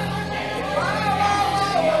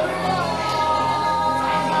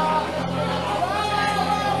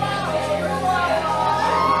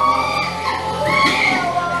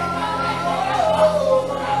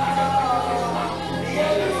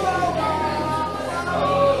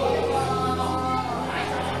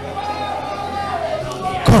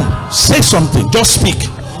 Say something, just speak.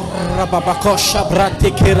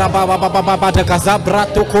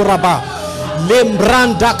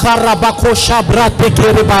 Lembranda karabakosha brate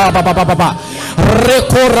kere barababa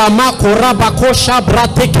rekora makora bakosha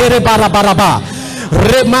brate kere barabaraba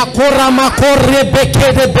remakora makore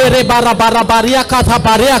bekere bere barabarabaria kata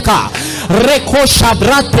bariaka rekosha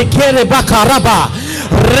brate kere bakaraba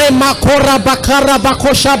remakora bakara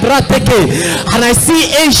bakosha brateke. And I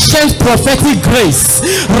see ancient prophetic grace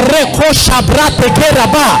rekosha brate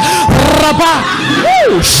keraba raba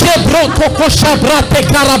shebro kokosha brate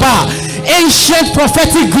karaba. Ancient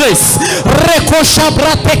prophetic grace rekosha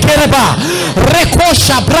brate kereba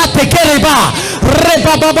rekosha brate kereba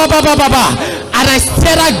reba baba. And I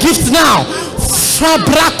said a gift now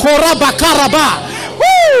fabra koraba karaba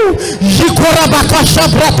yikora bakasha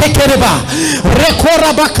brate kereba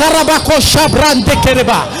rekora bakaraba kosha brande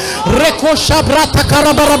kereba rekosha brata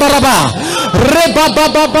karaba raba reba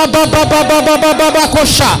baba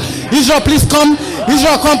kosha. Israel, please come.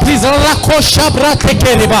 Israel, come please. Rakosha brate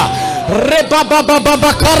kereba reba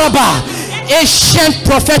baba karaba. Ancient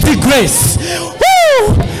prophetic grace.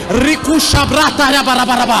 Rikusha brata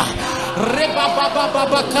raba reba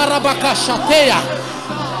baba karaba kashateya.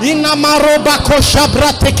 Inamaroba kosha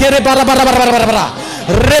brate kere bara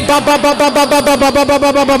reba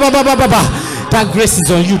baba. That grace is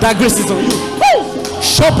on you. That grace is on you.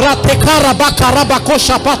 Shobrate karaba karaba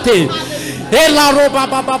kosha pate. Ela roba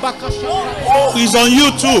baba kasha. Oh, he's on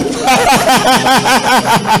you too.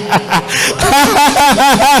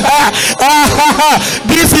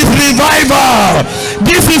 This is revival.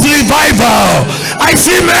 This is revival. I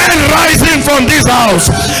see men rising from this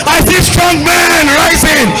house. I see strong men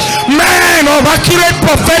rising. Men of accurate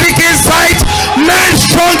prophetic insight. Men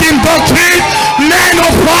strong in doctrine. Men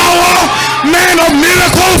of power. Men of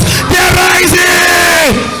miracles. They're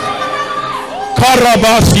rising.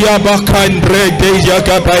 Karabasia bakandre deja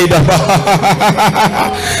kapaida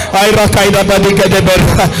aira kaida badiga deber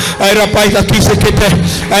aira paida kisekete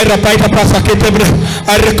aira paida pasakete bre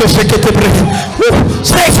aira kosekete bre.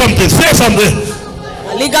 Say something.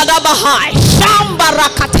 Ligada bahai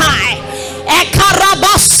shambarakatai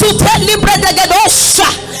ekarabasute libre de gedosa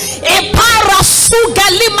eparasuga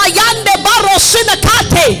limayande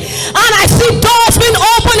barosinakate. And I see doors being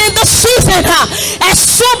opened in the season.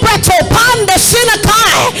 Esubreto pande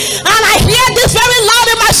sinakai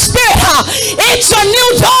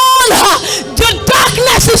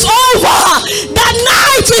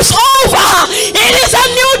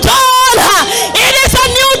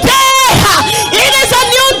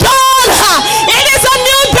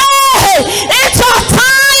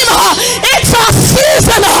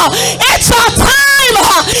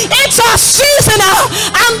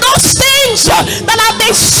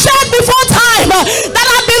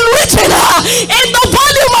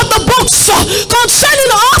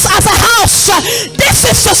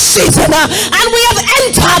season, and we have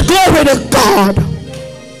entered. Glory to God.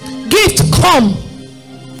 Gift, come.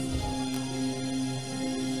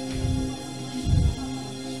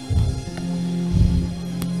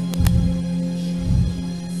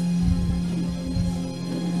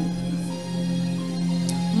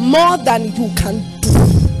 More than you can do,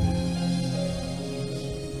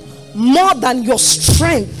 more than your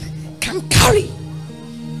strength can carry,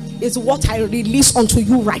 is what I release unto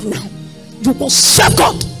you right now. You will serve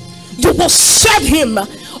God, you will serve Him.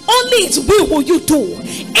 Only His will you do.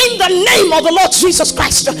 In the name of the Lord Jesus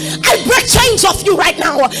Christ, I break chains off you right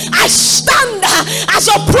now. I stand as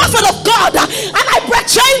a prophet of God, and I break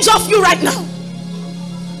chains off you right now.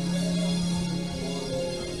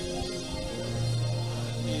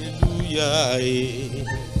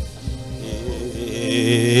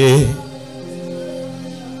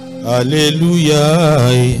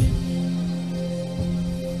 Hallelujah.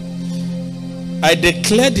 I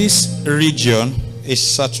declare this region a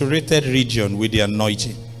saturated region with the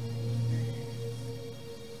anointing.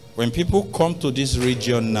 When people come to this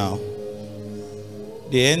region now,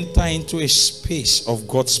 they enter into a space of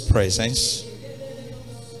God's presence,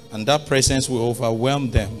 and that presence will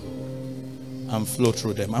overwhelm them and flow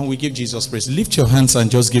through them. And we give Jesus praise. Lift your hands and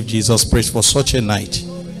just give Jesus praise for such a night.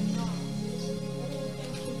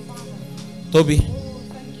 Toby. Thank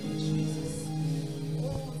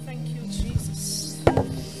you, Jesus.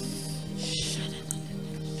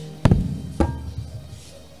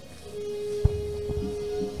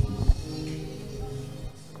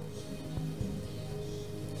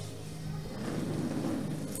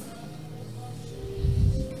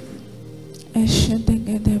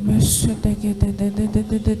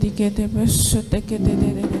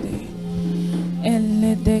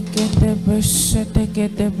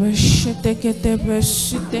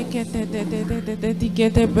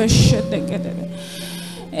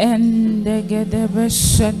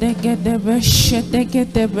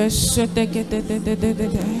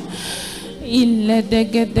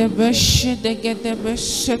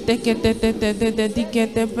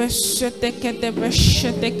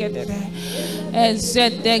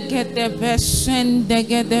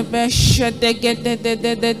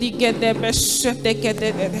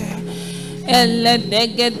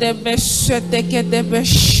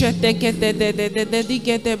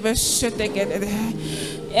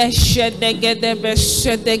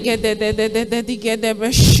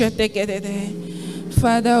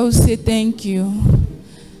 Father, we say thank you.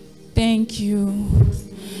 Thank you.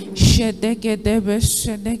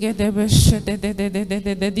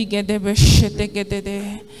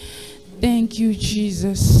 Thank you,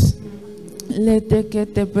 Jesus. Let the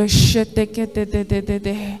get the bush, take it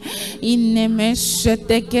in the mesh,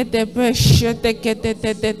 take it the bush, take it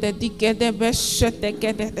the bush, take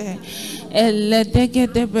it. Let the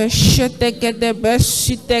get the bush, take it the bush,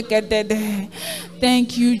 take it.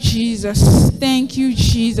 Thank you, Jesus. Thank you,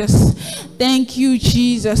 Jesus. Thank you,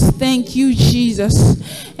 Jesus. Thank you, Jesus.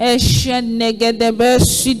 Get the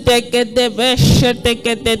bush, take it the bush, take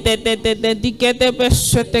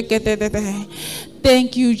it.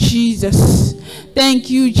 Thank you, Jesus. Thank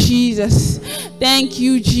you, Jesus. Thank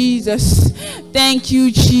you, Jesus. Thank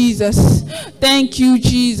you, Jesus. Thank you,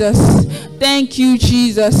 Jesus. Thank you,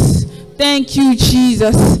 Jesus. Thank you, Jesus. Thank you,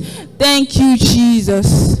 Jesus.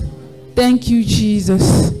 Thank you,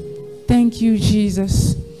 Jesus. Thank you,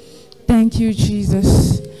 Jesus. Thank you,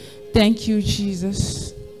 Jesus. Thank you,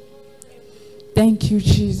 Jesus. Thank you,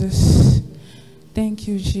 Jesus. Thank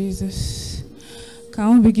you, Jesus.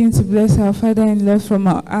 Can we begin to bless our Father in love from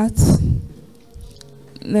our hearts?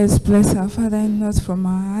 Let's bless our Father in love from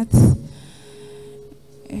our hearts.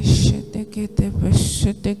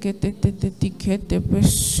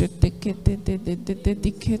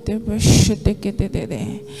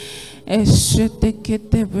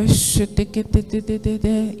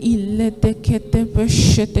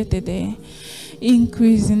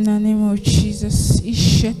 Increase in the name of Jesus.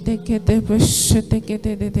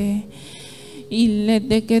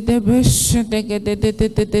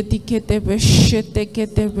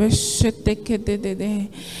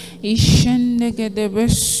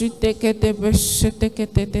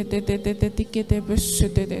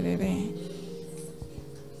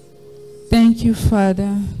 Thank you,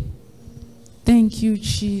 Father. Thank you,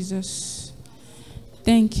 Jesus.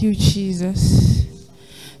 Thank you, Jesus.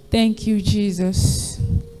 Thank you, Jesus.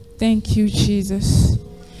 Thank you, Jesus.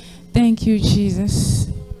 Thank you, Jesus.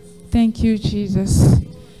 Thank you, Jesus.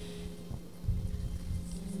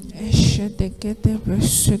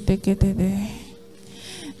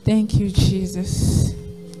 Thank you, Jesus.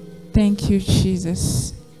 Thank you,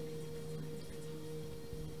 Jesus.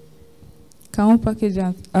 Can we package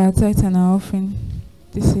our tithe and our offering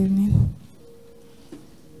this evening?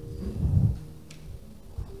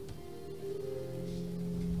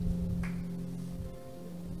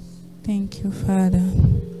 Thank you, Father.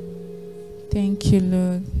 Thank you,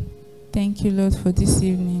 Lord. Thank you, Lord, for this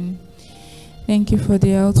evening. Thank you for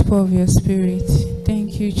the outpour of your Spirit.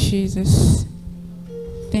 Thank you, Jesus.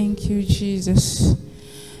 Thank you, Jesus.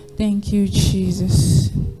 Thank you, Jesus.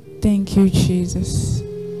 Thank you, Jesus.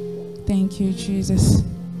 Thank you, Jesus.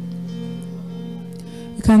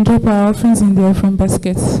 You can drop our offerings in the offering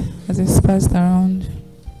basket as it's passed around.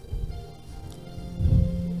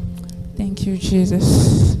 Thank you,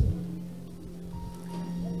 Jesus.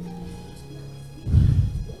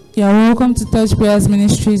 You are welcome to TorchBearers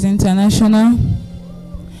Ministries International.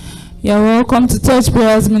 You are welcome to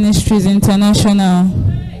TorchBearers Ministries International.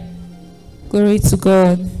 Glory to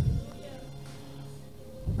God.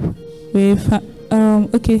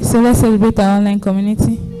 Okay, so let's celebrate our online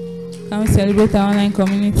community. Can we celebrate our online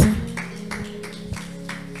community?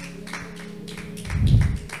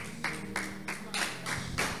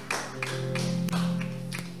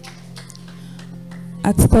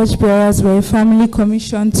 At TorchBearers, we're a family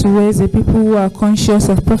commissioned to raise a people who are conscious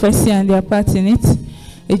of prophecy and their part in it,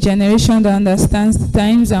 a generation that understands the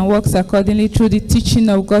times and works accordingly through the teaching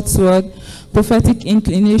of God's word, prophetic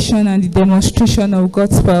inclination, and the demonstration of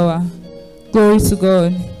God's power. Glory to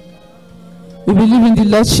God. We believe in the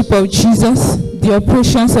Lordship of Jesus, the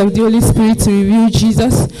operations of the Holy Spirit to reveal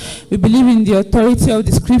Jesus. We believe in the authority of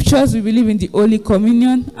the Scriptures. We believe in the Holy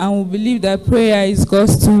Communion. And we believe that prayer is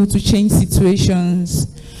God's tool to change situations.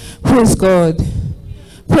 Praise God.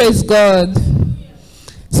 Praise God.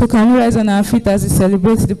 So can we rise on our feet as we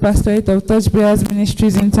celebrate the pastorate of TorchBearers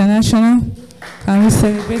Ministries International? Can we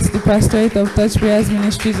celebrate the pastorate of TorchBearers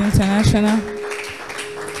Ministries International?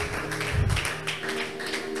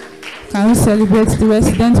 Can we celebrate the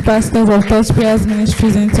resident pastors of TorchBearers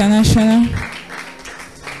Ministries International?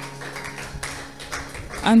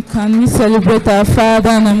 And can we celebrate our father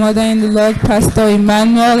and our mother in the Lord, Pastor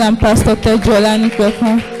Emmanuel and Pastor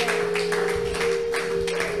Olanipekun?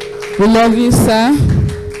 We love you, sir.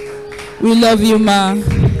 We love you, ma.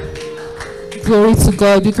 Glory to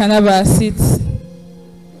God. You can have our seats.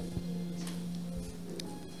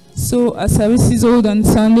 So our services hold on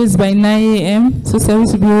Sundays by 9 a.m. So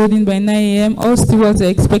service will be holding by 9 a.m. All stewards are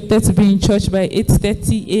expected to be in church by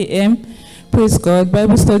 8:30 a.m. Praise God.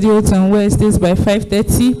 Bible study holds on Wednesdays by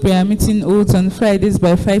 5:30. Prayer meeting holds on Fridays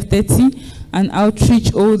by 5:30. And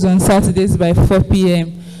outreach holds on Saturdays by 4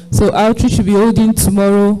 p.m. So outreach will be holding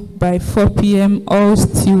tomorrow by 4 p.m. All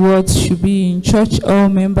stewards should be in church. All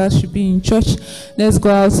members should be in church. Let's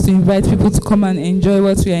go out to invite people to come and enjoy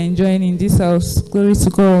what we are enjoying in this house. Glory to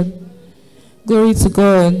God. Glory to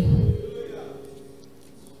God.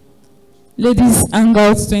 Ladies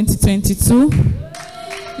Hangouts 2022.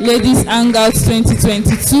 Ladies Hangouts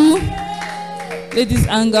 2022. Ladies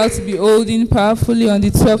Hangouts will be holding powerfully on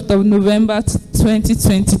the 12th of November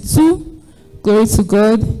 2022. Glory to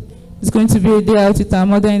God. It's going to be a day out with our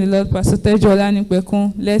mother in the Lord, Pastor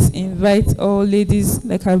Olanipekun. Let's invite all ladies,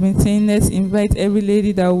 like I've been saying, let's invite every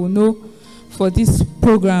lady that will know for this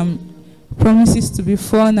program. Promises to be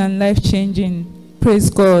fun and life-changing. Praise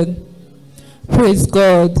God. Praise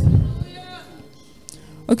God.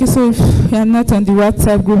 Okay, so if you are not on the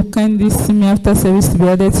WhatsApp group, kindly see me after service to be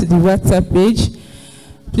added to the WhatsApp page.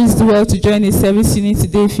 Please do well to join the service unit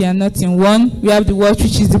today if you are not in one. We have the watch,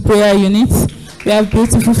 which is the prayer unit. We have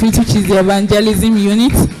Beautiful Feet, which is the evangelism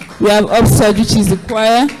unit. We have Upsurge, which is the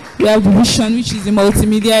choir. We have the Vision, which is the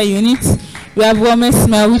multimedia unit. We have Warmer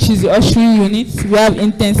Smile, which is the ushering unit. We have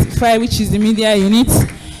Intensify, which is the media unit.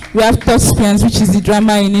 We have TorchBearers, which is the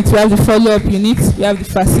drama unit. We have the follow-up unit. We have the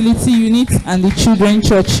facility unit and the children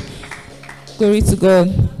church. Glory to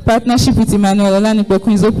God. Partnership with Emmanuel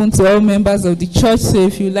Olanipekun is open to all members of the church. So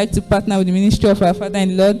if you would like to partner with the ministry of our Father in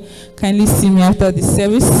the Lord, kindly see me after the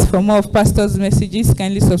service. For more of Pastor's messages,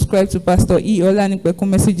 kindly subscribe to Pastor E. Olanipekun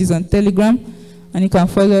messages on Telegram. And you can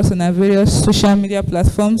follow us on our various social media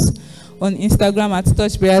platforms. On Instagram at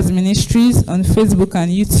TorchBearers Ministries, on Facebook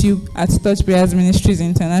and YouTube at TorchBearers Ministries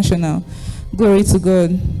International. Glory to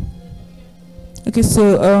God. Okay,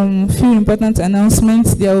 so few important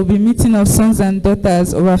announcements. There will be meeting of sons and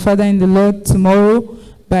daughters of our Father in the Lord tomorrow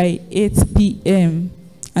by 8 p.m.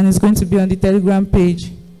 And it's going to be on the Telegram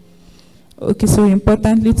page. Okay, so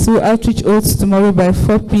importantly, too, outreach holds tomorrow by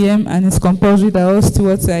 4 p.m. and it's compulsory that all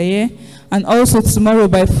stewards are here. And also tomorrow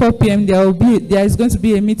by 4 p.m. there is going to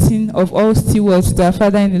be a meeting of all stewards with our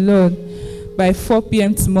Father in the Lord by 4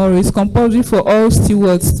 p.m. tomorrow. It's compulsory for all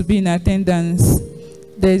stewards to be in attendance.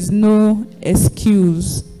 There is no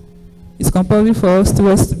excuse. It's compulsory for all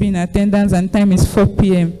stewards to be in attendance, and time is 4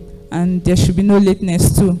 p.m. and there should be no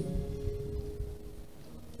lateness too.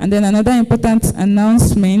 And then another important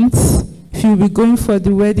announcement: if you'll be going for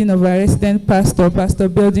the wedding of our resident pastor, Pastor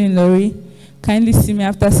Building Lori, kindly see me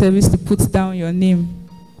after service to put down your name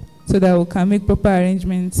so that we can make proper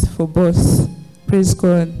arrangements for boss. Praise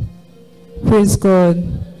God. Praise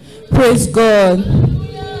God. Praise God.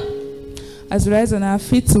 As we rise on our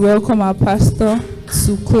feet to welcome our pastor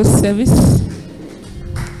to close service.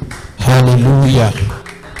 Hallelujah.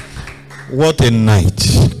 What a night.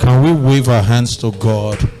 Can we wave our hands to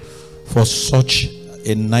God for such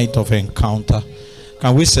a night of encounter?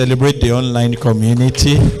 Can we celebrate the online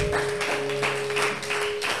community?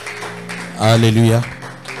 Hallelujah.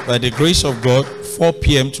 By the grace of God, 4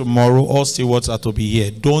 p.m. tomorrow, all stewards are to be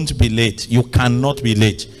here. Don't be late. You cannot be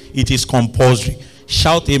late. It is compulsory.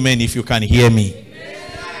 Shout amen if you can hear me. Amen.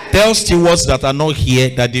 Tell stewards that are not here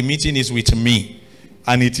that the meeting is with me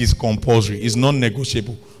and it is compulsory. It's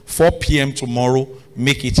non-negotiable. 4 p.m. tomorrow,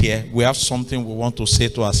 make it here. We have something we want to say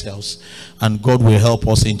to ourselves, and God will help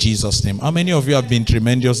us in Jesus' name. How many of you have been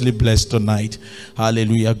tremendously blessed tonight?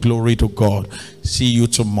 Hallelujah. Glory to God. See you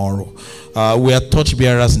tomorrow. We are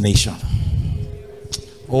TorchBearers Nation.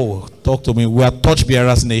 Oh, talk to me. We are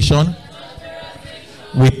TorchBearers Nation.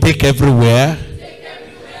 We take everywhere.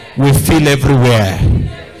 We feel everywhere.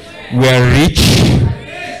 We are rich.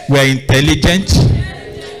 We are intelligent.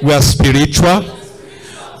 We are spiritual.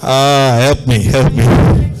 Help me.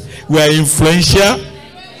 We are influential.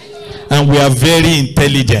 And we are very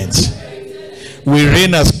intelligent. We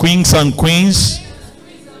reign as kings and queens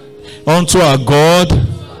unto our God.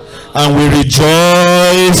 And we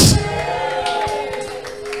rejoice